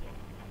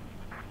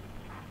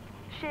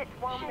 Shit,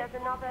 one, there's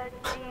another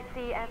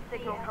GCS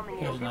signal coming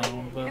in. There's another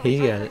one, but- He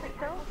got it.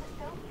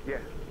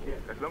 Yes,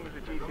 as long as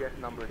the GCS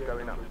number is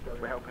going up,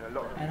 we're helping a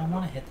lot. I don't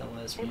want to hit the It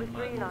was lesbian 3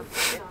 button.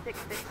 last week, it's 6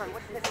 this time.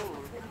 What does it mean?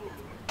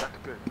 That's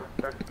good,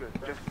 that's good.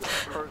 Just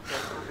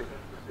process 6.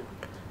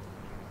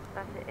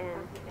 That's it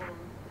in.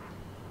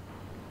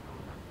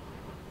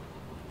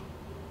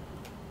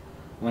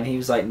 When he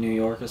was like, New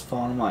York is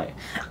falling, I'm like,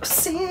 I've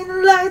seen the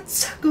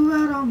lights go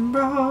out on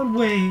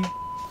Broadway.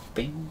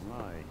 Bing.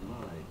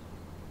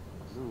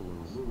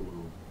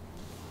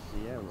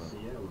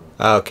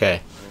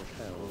 Okay.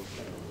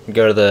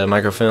 Go to the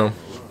microfilm.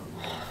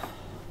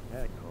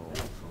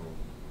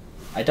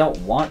 I don't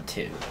want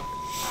to.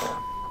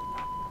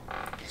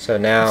 So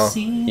now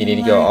you need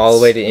to go all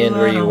the way to the end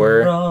where you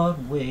were.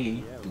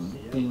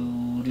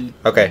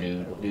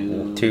 Okay.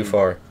 Too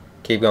far.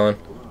 Keep going.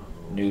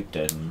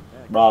 Newton.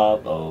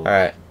 Bravo.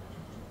 Alright.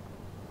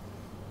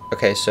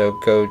 Okay, so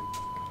go.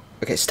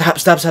 Okay, stop.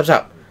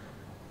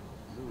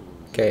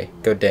 Okay,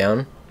 go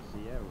down.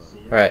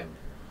 Alright.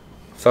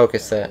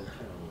 Focus that.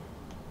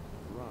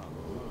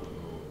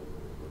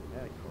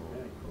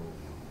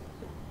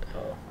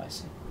 Oh, I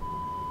see.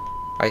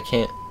 I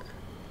can't.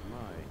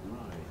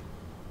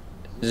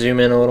 Zoom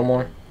in a little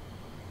more.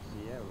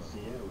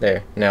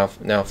 There. Now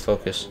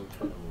focus.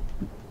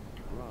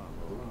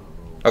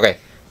 Okay.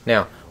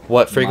 Now,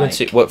 what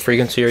frequency? Mike. What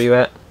frequency are you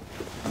at?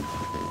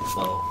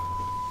 Low.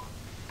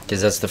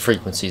 Because that's the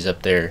frequencies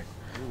up there.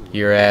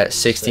 You're at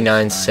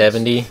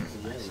 6970.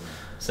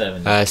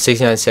 70.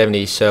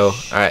 6970. So, all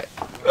right.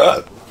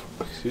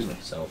 Excuse me.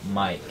 So,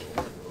 Mike.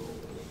 Hang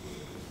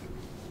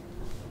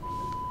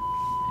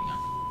on.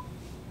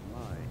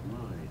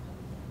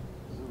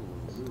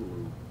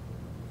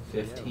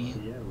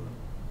 15.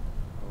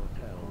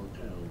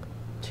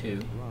 2.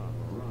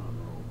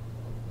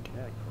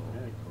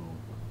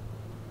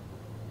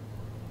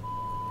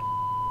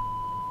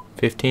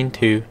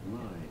 15-2.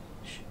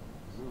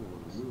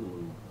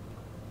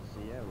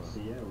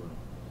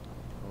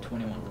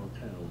 21.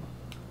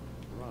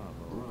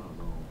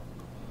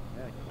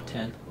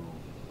 10.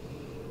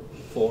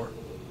 4.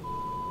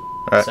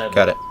 All right, 7.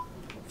 got it.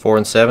 4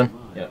 and 7.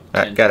 Yep.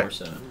 All right, 10, got 4, it.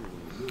 7.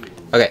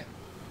 Okay,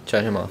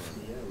 shut him off.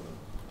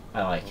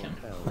 I like him.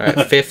 All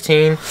right,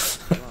 15,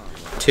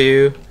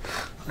 2,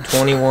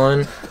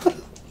 21,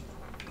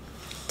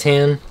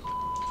 10,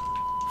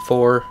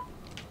 4,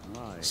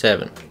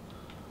 7.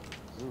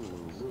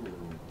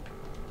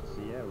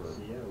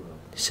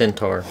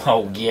 Centaur.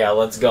 Oh yeah,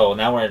 let's go.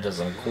 Now we're into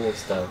some cool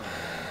stuff.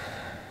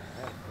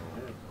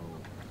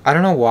 I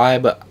don't know why,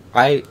 but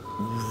I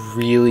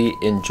really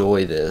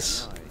enjoy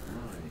this.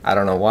 I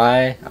don't know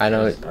why. I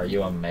know. Are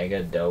you a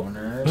mega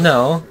donor?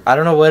 No, I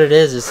don't know what it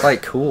is. It's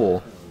like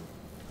cool.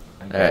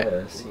 I Alright,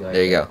 guess. You like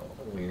there you that go.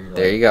 Weird,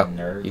 There like, you go.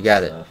 nerd You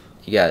got it. stuff.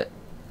 You got it.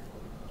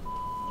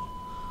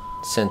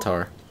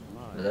 Centaur.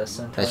 Is that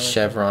Centaur? That's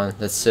Chevron.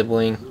 That's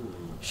sibling.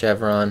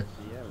 Chevron.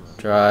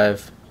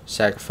 Drive.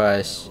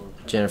 Sacrifice.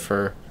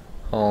 Jennifer.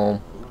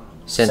 Home.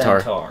 Centaur.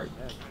 Centaur.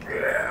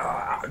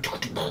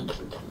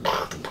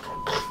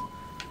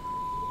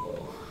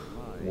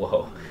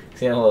 Whoa. It's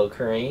getting a little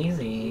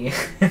crazy.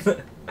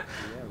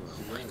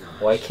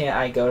 Why can't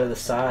I go to the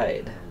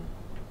side?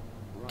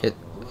 Get.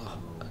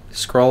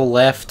 Scroll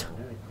left.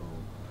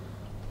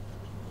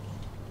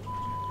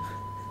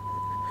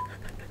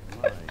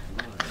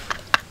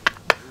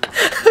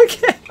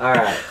 Okay.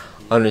 Alright.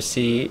 On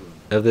receipt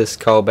of this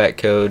callback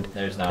code.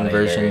 There's not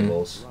Conversion. any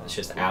variables. It's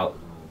just out.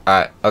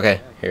 Alright,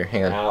 okay. Here,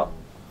 hang on. Out.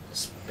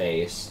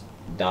 Space.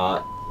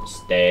 Dot.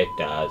 State.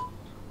 Dot.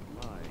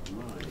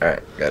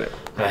 Alright, got it.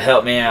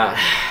 Help me out.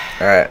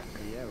 Alright.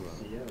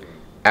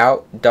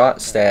 Out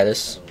dot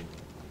status.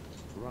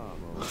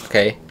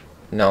 Okay.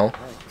 No.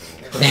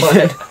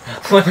 What?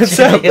 What's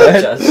your up, deal,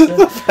 bud?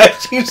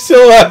 Justin? You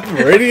still have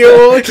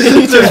radio? You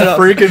just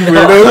freaking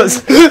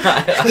weirdos.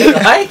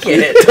 I like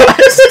it.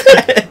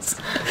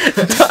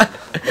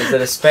 Is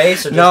it a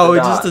space or just No, a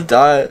it's dot? just a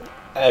dot.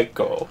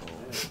 Echo.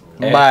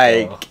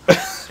 Mike.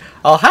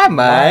 Oh, hi,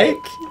 Mike.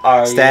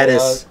 Are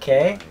Status. you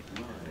okay?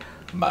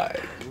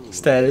 Mike.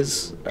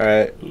 Status.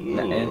 Alright.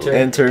 Enter.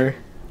 Enter.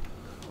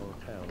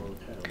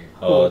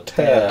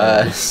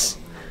 Hotel.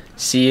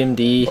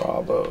 CMD.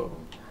 Bravo.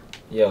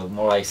 Yo,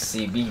 more like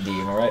CBD,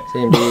 am I right?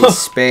 CMD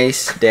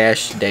space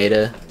dash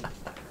data.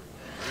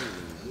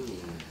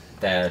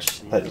 Dash.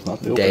 That is not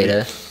the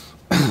Data.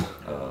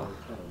 Oh.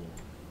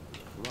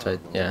 So,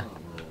 yeah.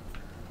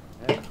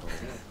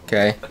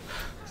 Okay.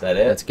 Is that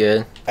it? That's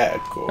good.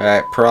 Echo.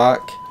 Alright,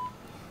 proc.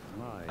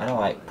 I don't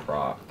like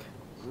proc.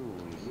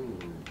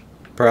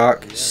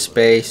 Proc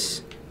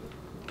space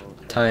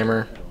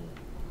timer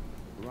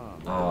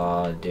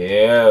Oh,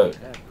 dude.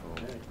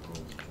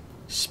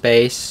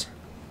 space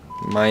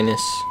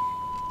minus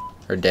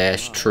or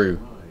dash true.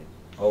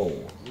 Oh.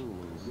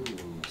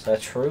 Is that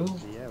true?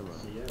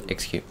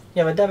 Execute.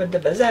 Yeah, but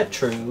is that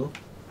true?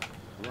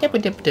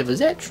 Is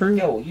that true?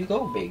 Yo, you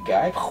go, big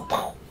guy.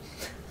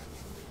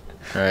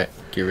 Alright,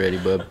 get ready,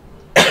 bub.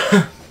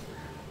 There's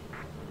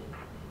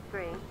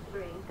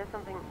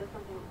something.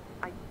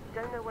 I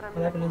don't know what I'm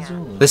What happened looking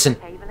doing? Listen.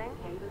 Cabling.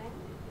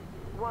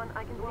 1,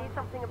 I can see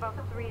something above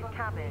 3's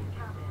cabin.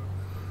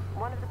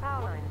 One of the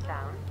power lines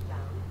down.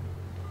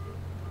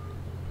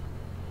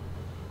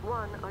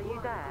 1, are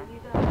you there?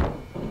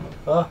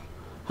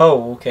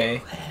 Oh,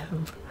 okay.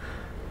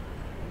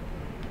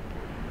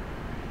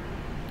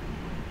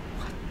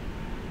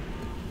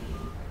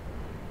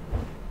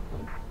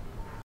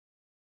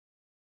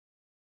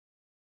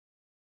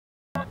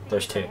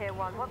 There's 2. Here,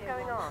 1, what's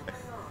going on?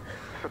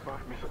 It's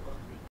above me.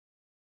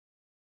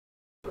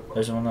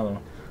 There's another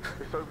one.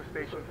 It's over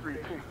station 3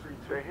 too.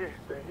 They're here.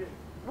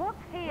 What's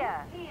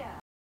here?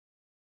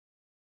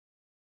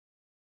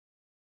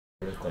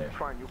 It's clear.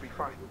 Fine, you'll be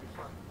fine.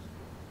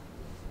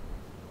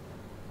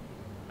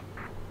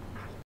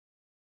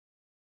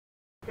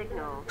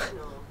 Signal.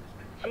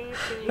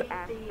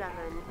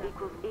 GCF7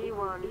 equals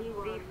E1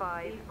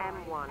 V5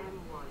 M1.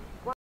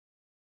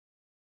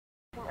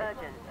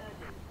 Urgent.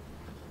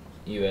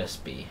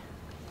 USB.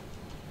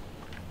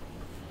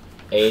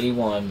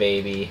 81,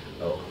 baby.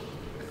 Oh.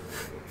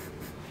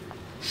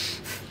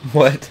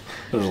 What?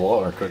 There's a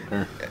lot right quick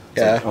there.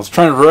 Yeah. I was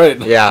trying to write.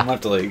 Yeah. I'm gonna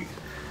have to like.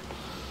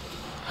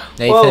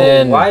 Whoa,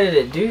 Nathan. why did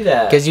it do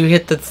that? Because you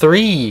hit the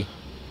 3.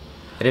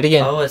 Hit it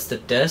again. Oh, it's the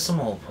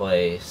decimal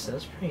place.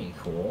 That's pretty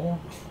cool.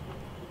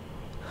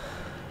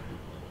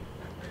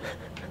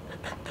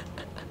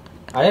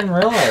 I didn't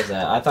realize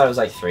that. I thought it was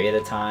like 3 at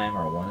a time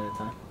or 1 at a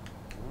time.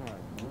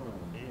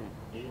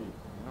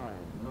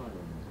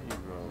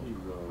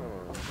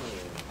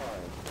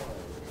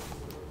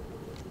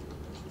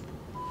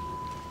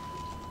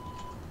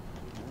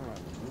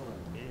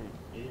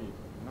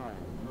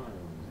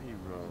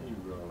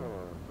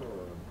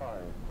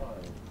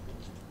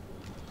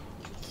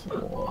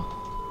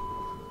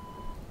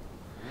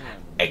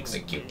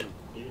 Execute.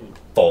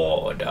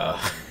 Forward.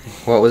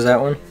 What was that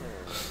one?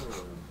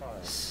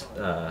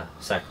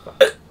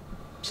 Sacrifice.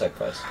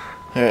 Sacrifice.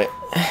 Alright.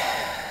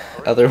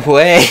 Other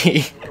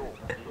way.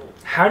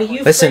 How do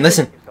you Listen,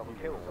 listen.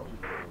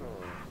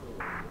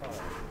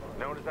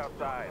 Notice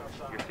outside.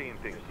 You're seeing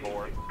things,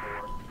 4.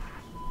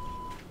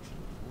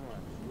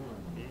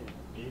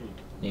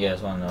 You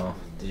guys want to know?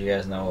 Did you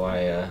guys know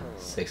why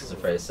 6 is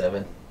afraid of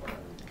 7?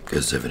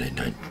 Because 7, 8,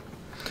 9.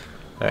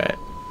 Alright.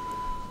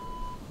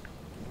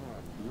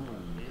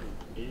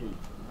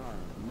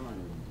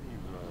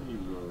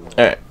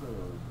 Alright.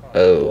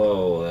 Oh.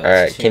 Whoa, that's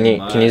Alright, too can you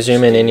much,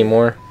 zoom in dude. any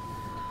more?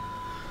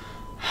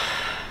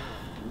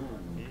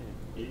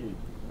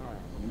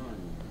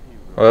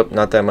 Oh,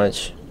 not that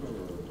much.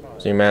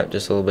 Zoom out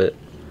just a little bit.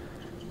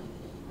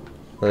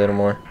 A little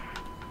more.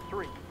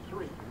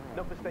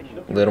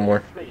 A little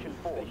more.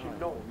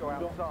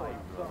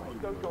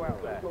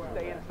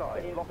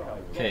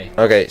 Okay.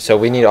 Okay, so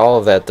we need all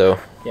of that though.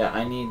 Yeah,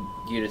 I need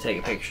you to take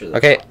a picture of the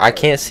Okay, I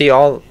can't see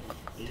all.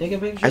 Take a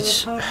picture I of the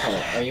just- top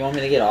part. Or you want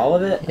me to get all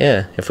of it?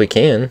 Yeah, if we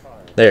can.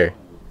 There.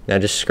 Now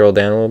just scroll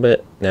down a little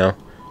bit. Now,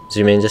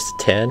 zoom in just a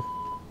tad.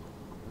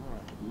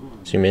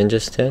 Zoom in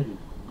just a tad.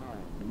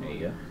 There you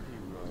go.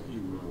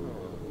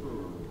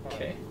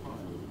 Okay.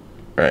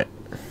 Alright.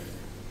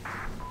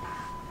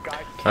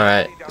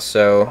 Alright,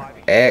 so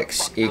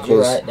X Did you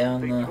equals. write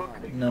down the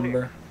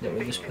number that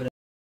we just put in?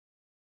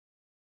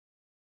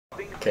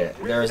 Okay,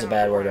 there was a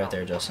bad word right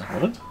there, Justin.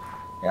 What?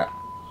 Yeah.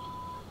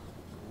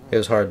 It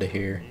was hard to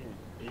hear.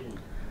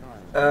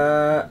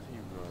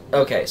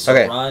 Okay, so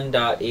Okay.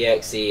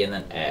 run.exe and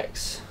then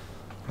X.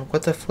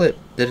 What the flip?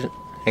 Did it?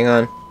 Hang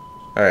on.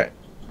 Alright.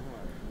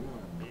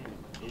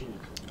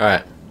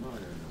 Alright.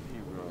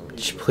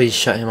 Please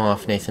shut him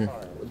off, Nathan.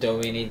 Do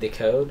we need the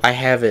code? I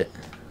have it.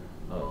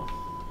 Oh.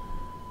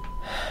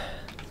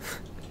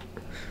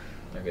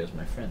 There goes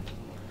my friend.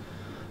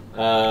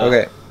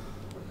 Okay.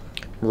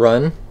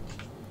 Run.exe.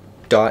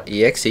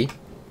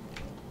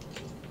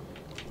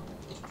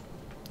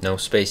 No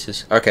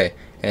spaces. Okay.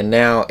 And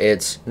now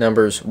it's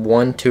numbers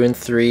 1, 2, and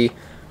 3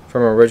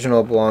 from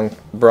original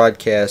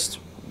broadcast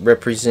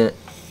represent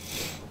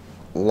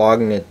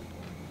longitude.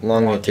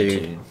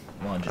 Longitude.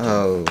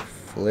 Oh,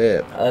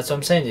 flip. That's what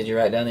I'm saying. Did you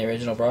write down the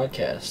original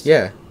broadcast?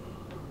 Yeah.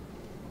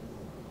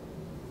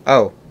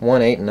 Oh,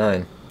 1, 8,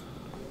 9.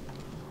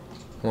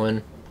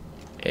 1,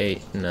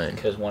 8, 9.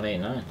 Because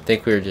 189. I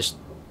think we were just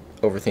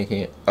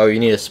overthinking it. Oh, you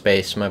need a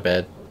space. My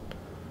bad.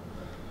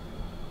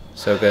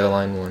 So go to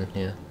line 1.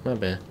 Yeah, my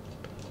bad.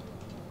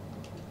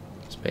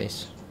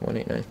 Space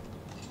 189.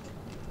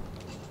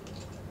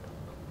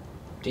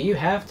 Do you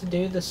have to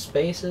do the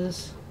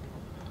spaces?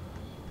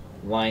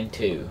 Line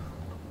 2.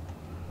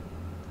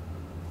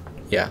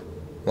 Yeah,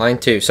 line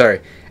 2.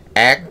 Sorry,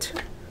 act.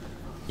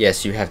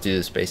 Yes, you have to do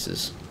the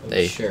spaces.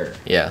 They Sure.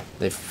 Yeah,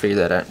 they figured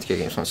that out to get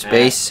games on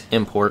space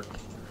import,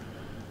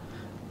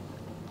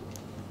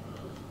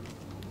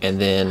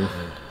 and then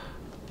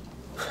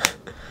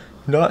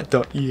not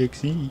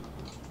 .exe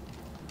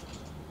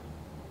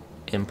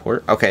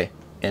import. Okay.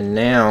 And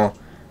now,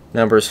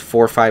 numbers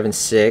 4, 5, and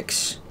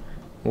 6,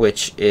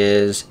 which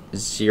is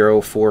 0,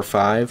 4,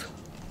 5.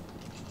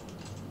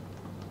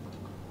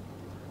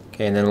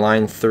 Okay, and then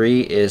line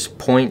 3 is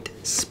point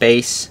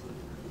space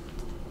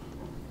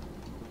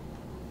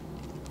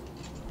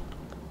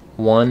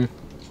 1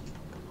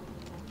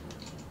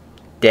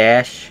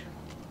 dash,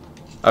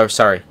 oh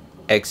sorry,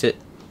 exit,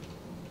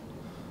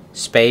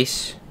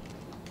 space,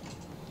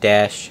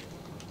 dash,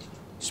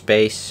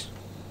 space.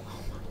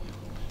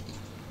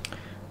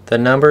 The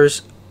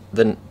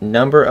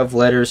number of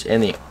letters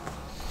in the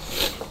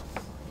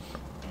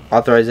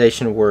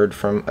authorization word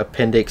from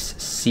Appendix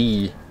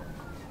C.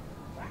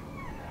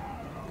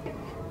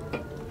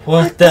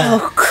 What the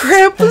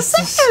crap That's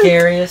the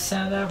scariest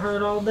sound I've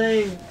heard all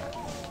day.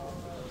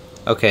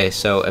 Okay,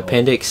 so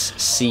Appendix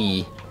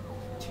C.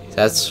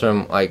 That's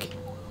from like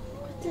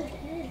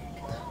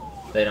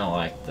They don't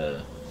like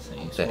the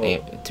things. that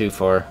ain't too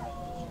far.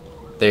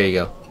 There you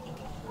go.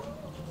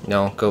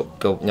 No,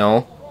 go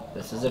no.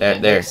 This is There,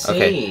 Appendix C.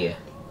 okay.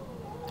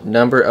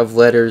 Number of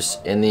letters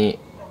in the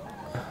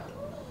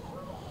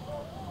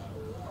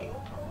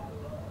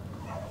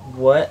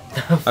What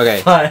the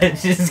Okay.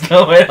 fudge is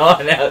going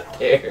on out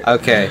there?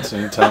 okay. So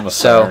anytime a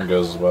So- siren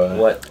goes by.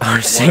 What Our are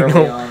we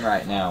signal. on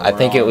right now? I We're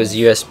think it on- was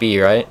USB,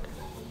 right?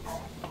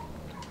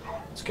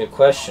 It's a good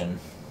question.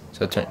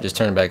 So just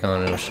turn it back on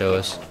and it'll show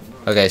us.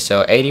 Okay,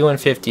 so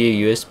 8150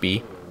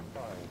 USB.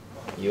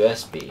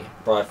 USB.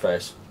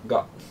 Broadcast.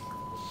 Go.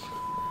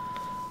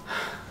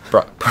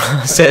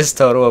 Process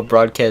total of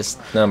broadcast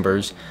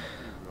numbers.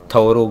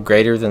 Total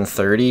greater than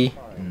 30.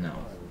 No.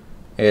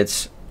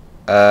 It's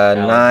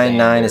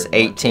 9 is 1, 2, 3,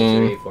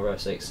 18. 4,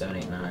 5, 6, 7,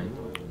 8, 9.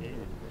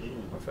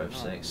 4, 5,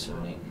 6,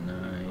 7, 8,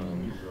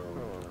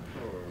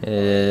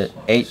 9.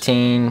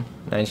 18,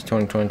 19,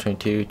 20, 21,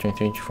 22,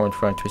 23, 24,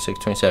 25, 26,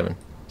 27.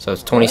 So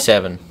it's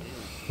 27.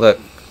 Look.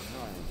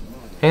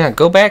 Hang on,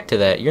 go back to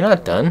that. You're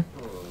not done.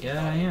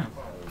 Yeah, I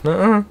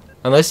am.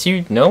 Unless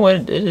you know what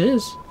it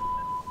is.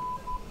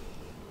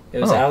 It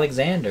was Oh.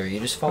 Alexander.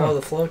 You just follow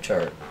the flow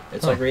chart.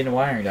 It's like reading a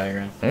wiring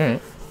diagram.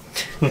 Alright.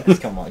 Yes,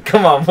 come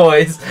on,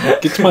 boys.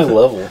 Get to my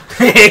level.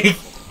 It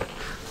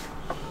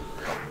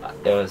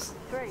was.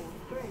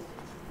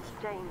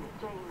 James,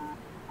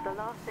 the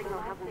last signal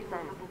hasn't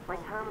sent. My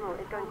terminal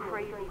is going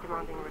crazy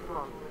demanding a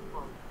response.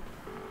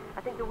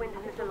 I think the wind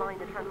has misaligned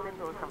the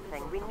transmitter or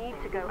something. We need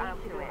to go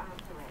out to it.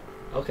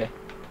 Okay.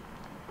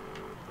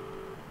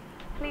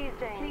 Please,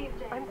 James.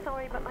 I'm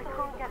sorry, but I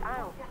can't get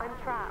out. I'm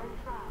trapped.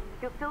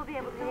 You'll still be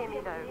able to hear me,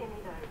 though.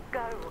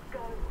 Go.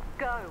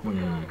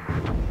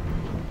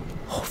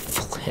 Oh,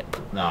 flip.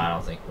 No, I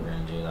don't think we're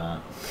gonna do that.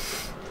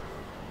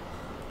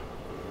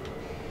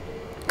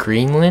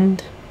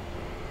 Greenland?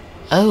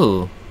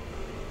 Oh.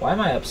 Why am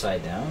I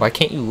upside down? Why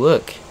can't you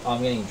look? Oh,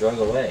 I'm getting drug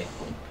away.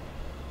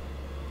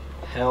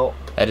 Help.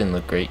 That didn't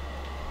look great.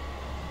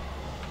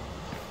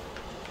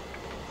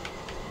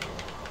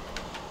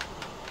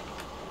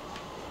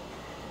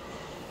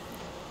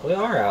 We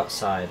are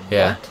outside.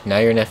 Yeah, now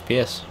you're in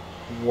FPS.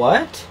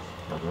 What?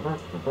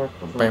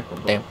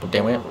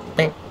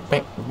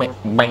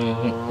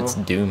 It's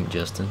Doom,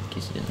 Justin, in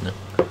case you didn't know.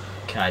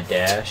 Can I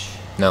dash?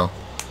 No.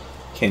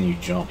 Can you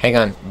jump? Hang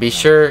on. Be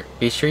sure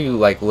you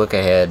like look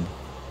ahead.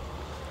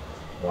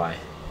 Why?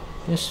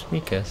 Just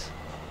because.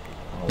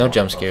 Oh, No walk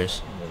jump off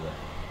scares. into the-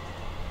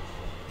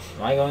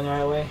 Am I going the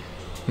right way?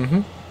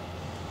 Mm-hmm.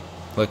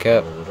 Look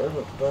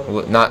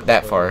up. Not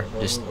that far.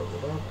 Just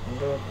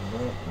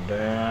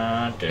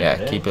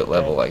yeah, keep it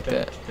level like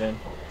that.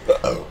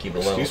 Keep it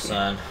level, Excuse me.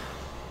 son.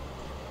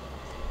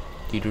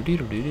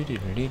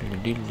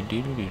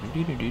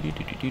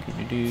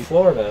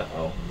 Florida.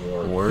 Oh,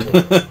 Lord. Word.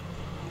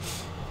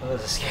 That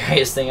was the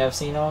scariest thing I've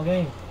seen all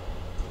game.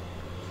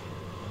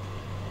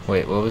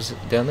 Wait, what was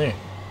it down there?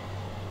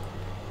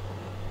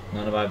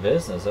 None of my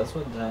business. That's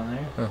what's down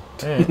there. Oh,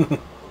 alright.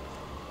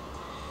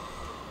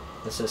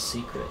 This is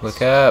secrets.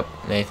 Look up,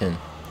 Nathan.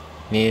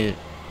 Need to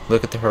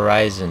look at the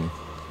horizon.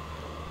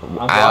 I'm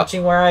Out.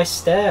 watching where I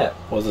step.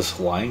 Was this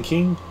Lion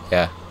King?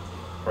 Yeah.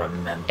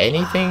 Remember.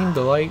 Anything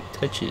the light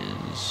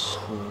touches.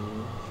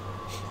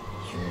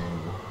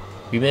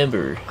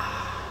 Remember.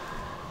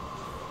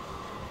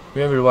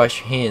 Remember to wash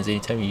your hands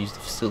anytime you use the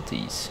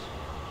facilities.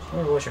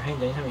 Remember, wash your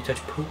hands anytime you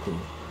touch poo-poo.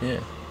 Yeah,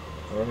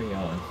 Where are we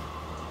going?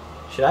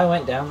 Should I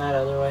went down that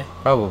other way?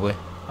 probably.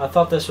 I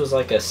thought this was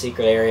like a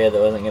secret area that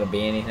wasn't going to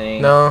be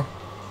anything. No.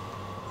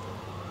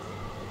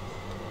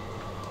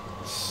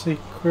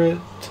 Secret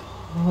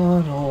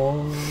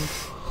tunnel.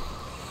 This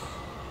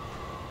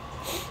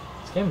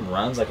game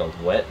runs like a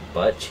wet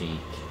butt cheek.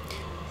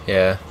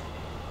 Yeah.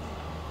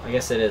 I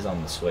guess it is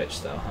on the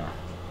Switch though, huh?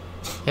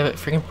 Yeah, but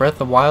freaking Breath of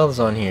the Wild is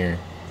on here.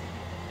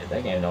 Yeah,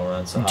 that game don't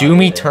run so hot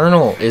Doom either.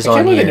 Eternal is I on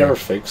can't believe here. they never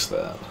fixed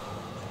that.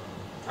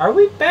 Are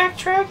we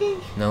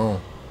backtracking? No.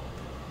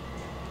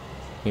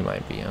 We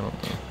might be, I don't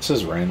know. This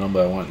is random,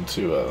 but I went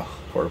into a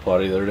porta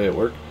potty the other day at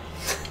work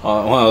when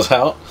I was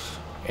out,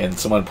 and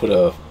someone put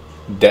a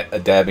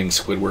dabbing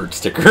Squidward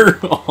sticker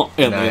on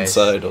the Nice.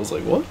 inside. I was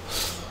like, what?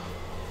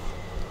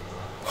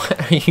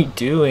 What are you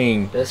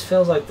doing? This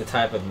feels like the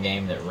type of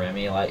game that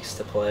Remy likes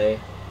to play.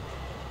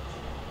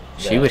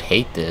 She would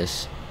hate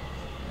this.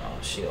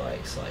 No, she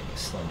likes like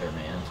Slender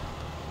Man.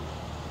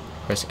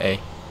 Press A.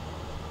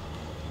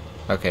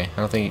 Okay, I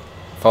don't think...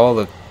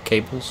 Follow the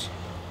cables.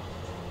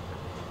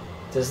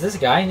 Does this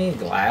guy need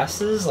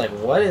glasses? Like,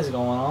 what is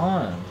going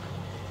on?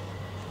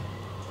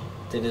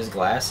 Did his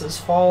glasses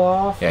fall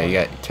off? Yeah, you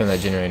got to turn that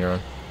generator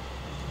on.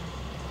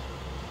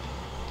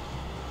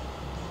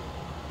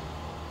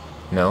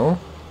 No?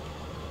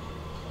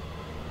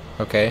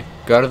 Okay.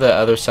 Go to the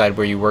other side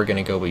where you were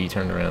going to go, but you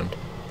turned around.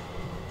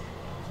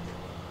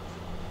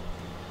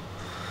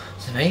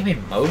 It's making me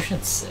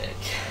motion sick.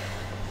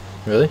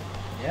 Really?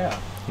 Yeah.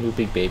 You a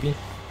big baby?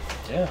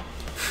 Yeah.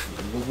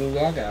 Boo boo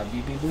gaga,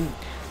 bee bee boo.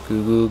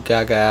 Goo goo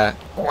gaga.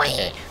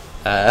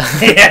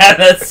 Yeah,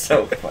 that's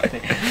so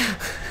funny.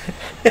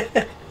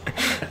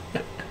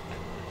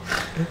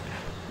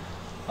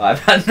 Oh, I've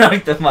had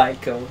knocked the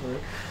mic over.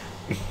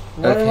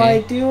 What am I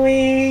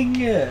doing?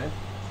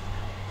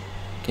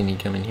 Can you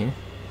come in here?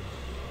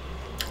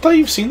 I thought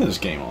you've seen this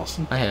game,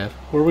 Austin. I have.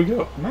 Where we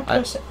go? Am I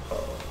pressing?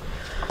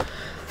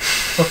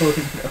 Oh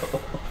no.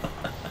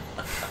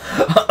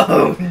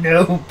 Oh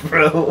no,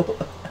 bro.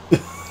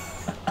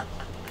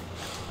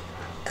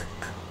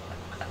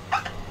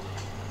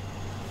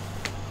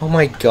 Oh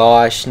my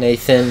gosh,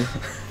 Nathan.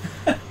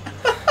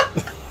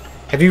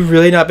 Have you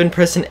really not been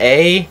pressing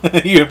A?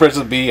 You've been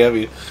pressing B, have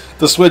you?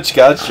 The Switch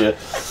got you.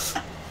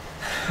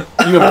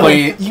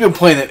 You've been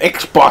playing an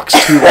Xbox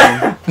too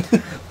long.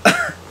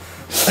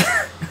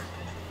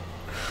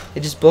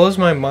 It just blows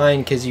my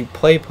mind because you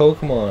play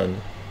Pokemon.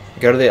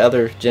 Go to the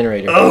other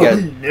generator. Oh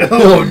You no.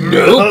 Oh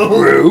no,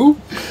 bro.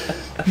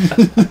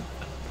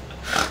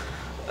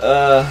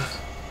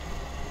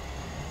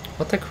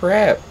 what the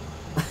crap?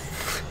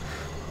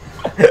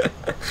 Did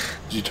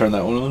you turn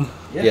that one on?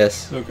 Yeah.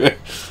 Yes. Okay.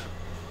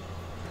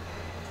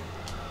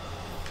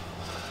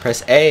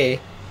 Press A.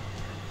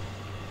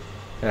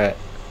 Alright.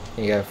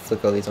 You gotta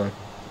flick all these on.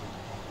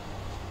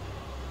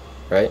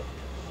 Right?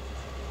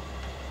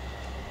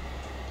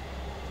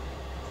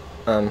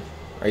 Are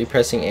you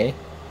pressing A?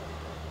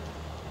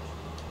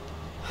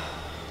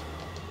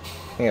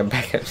 I gotta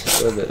back up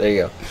just a little bit. There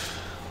you go.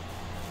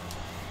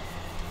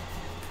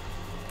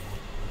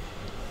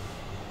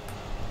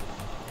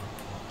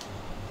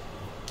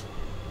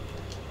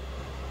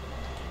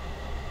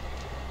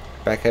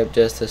 Back up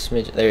just a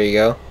smidge. There you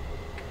go.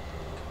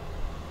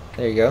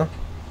 There you go.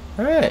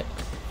 Alright.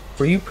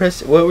 Were you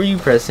press? What were you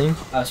pressing?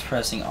 I was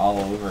pressing all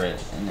over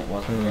it and it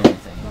wasn't doing anything.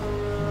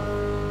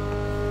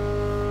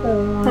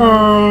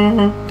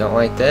 Don't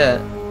like that.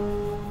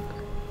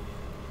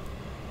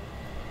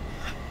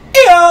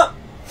 Yeah.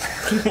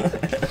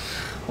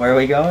 Where are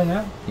we going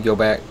now? You go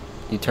back.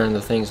 You turn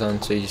the things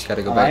on, so you just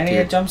gotta go Am I back gonna to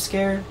your... get jump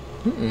scared?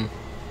 Mm-mm.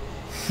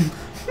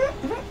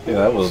 Yeah,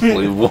 that was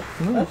believable.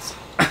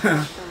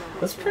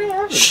 That's pretty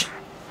heavy. Shh. I'm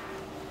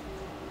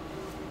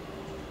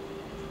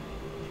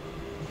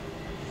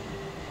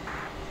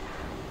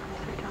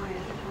so tired.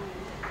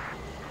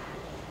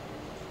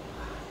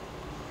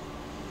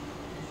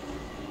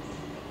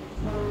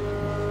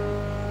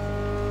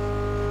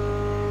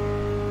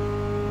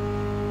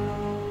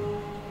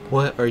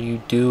 What are you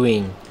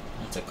doing?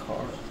 That's a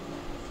car.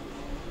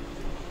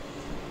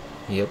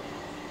 Yep.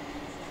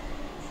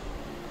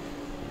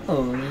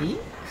 Oh, yeah?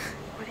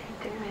 What are you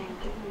doing?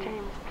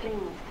 James,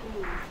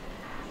 please.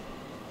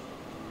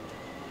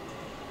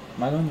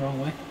 Am I going the wrong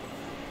way?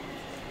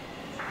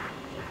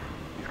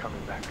 He's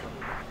coming back.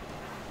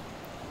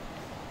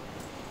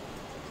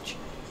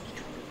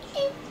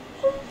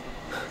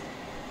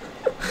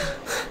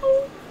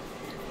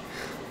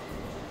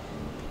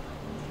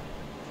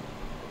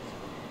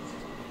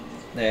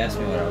 They asked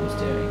me what I was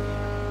doing.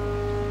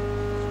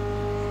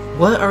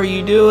 What are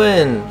you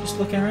doing? Just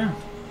looking around.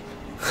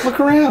 Look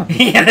around.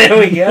 Yeah, there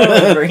we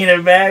go. Bringing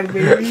it back,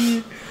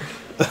 baby.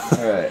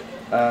 Alright.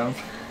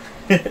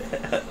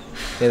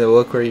 Hey,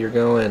 look where you're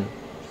going.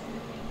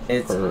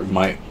 It's Or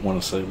might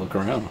want to say look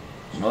around.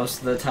 most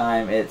of the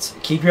time it's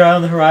keep your eye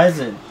on the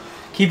horizon.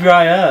 Keep your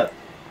eye up.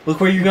 Look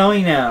where you're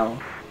going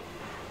now.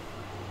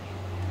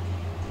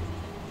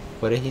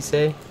 What did he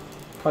say?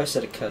 Probably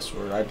said a cuss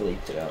word. I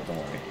bleeped it out. Don't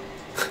worry.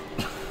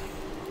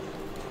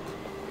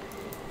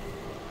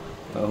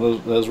 That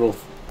was real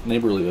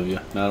neighborly of you.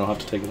 Now I don't have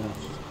to take it out.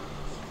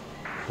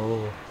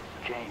 Oh.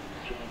 James,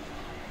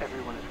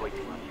 everyone is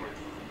waiting on you.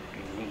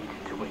 You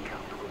need to wake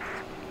up.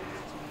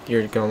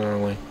 You're going the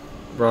wrong way.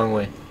 Wrong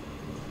way.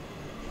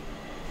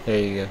 There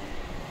you go.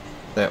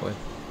 That way.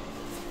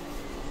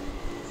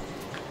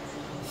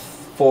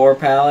 4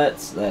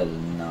 pallets? That is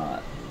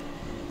not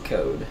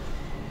code.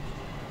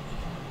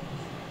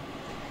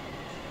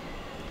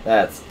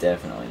 That's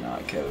definitely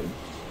not code.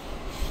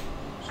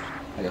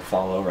 I could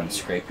fall over and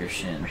scrape your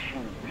shin.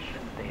 Machines,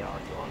 they are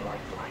your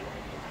lifeline.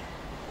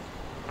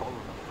 Follow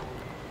them.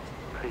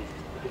 Please.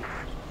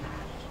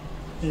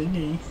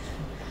 James,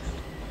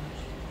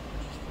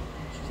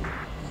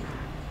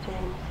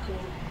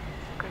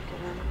 go to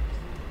them.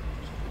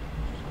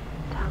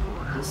 Tell them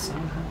what This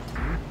happened. song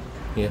happened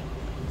to Yeah. you?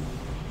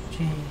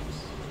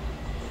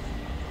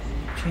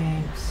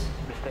 James.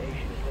 Mr.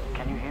 Asian,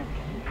 can you hear me?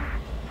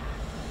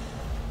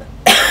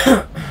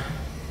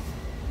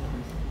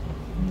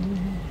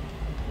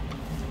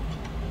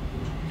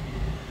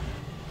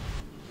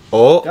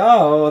 Oh.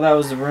 Oh, that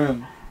was the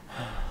room.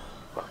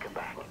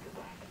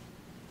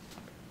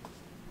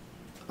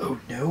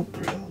 Nope.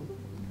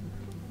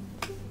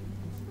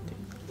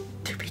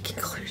 To be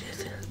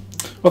concluded.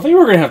 Well, I think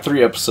we're gonna have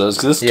 3 episodes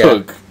because this Yeah.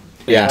 took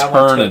Yeah. That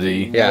one took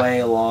eternity. Yeah.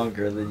 Way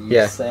longer than you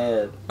Yeah.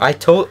 said. I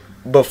told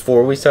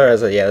before we started, I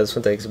was like, yeah, this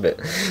one takes a bit.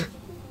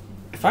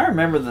 If I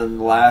remember the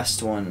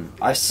last one,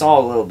 I saw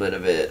a little bit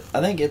of it. I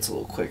think it's a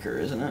little quicker,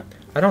 isn't it?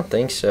 I don't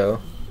think so.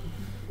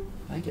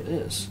 I think it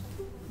is.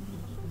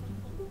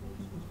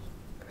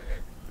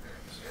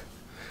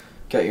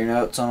 Got your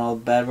notes on all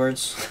the bad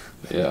words?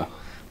 Yeah.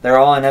 They're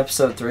all in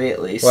episode 3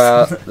 at least.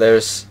 Well,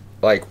 there's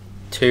like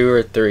 2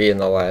 or 3 in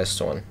the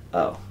last one.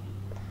 Oh.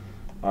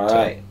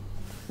 Alright.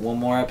 One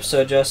more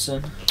episode,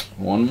 Justin.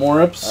 One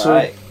more episode.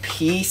 Alright.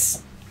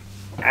 Peace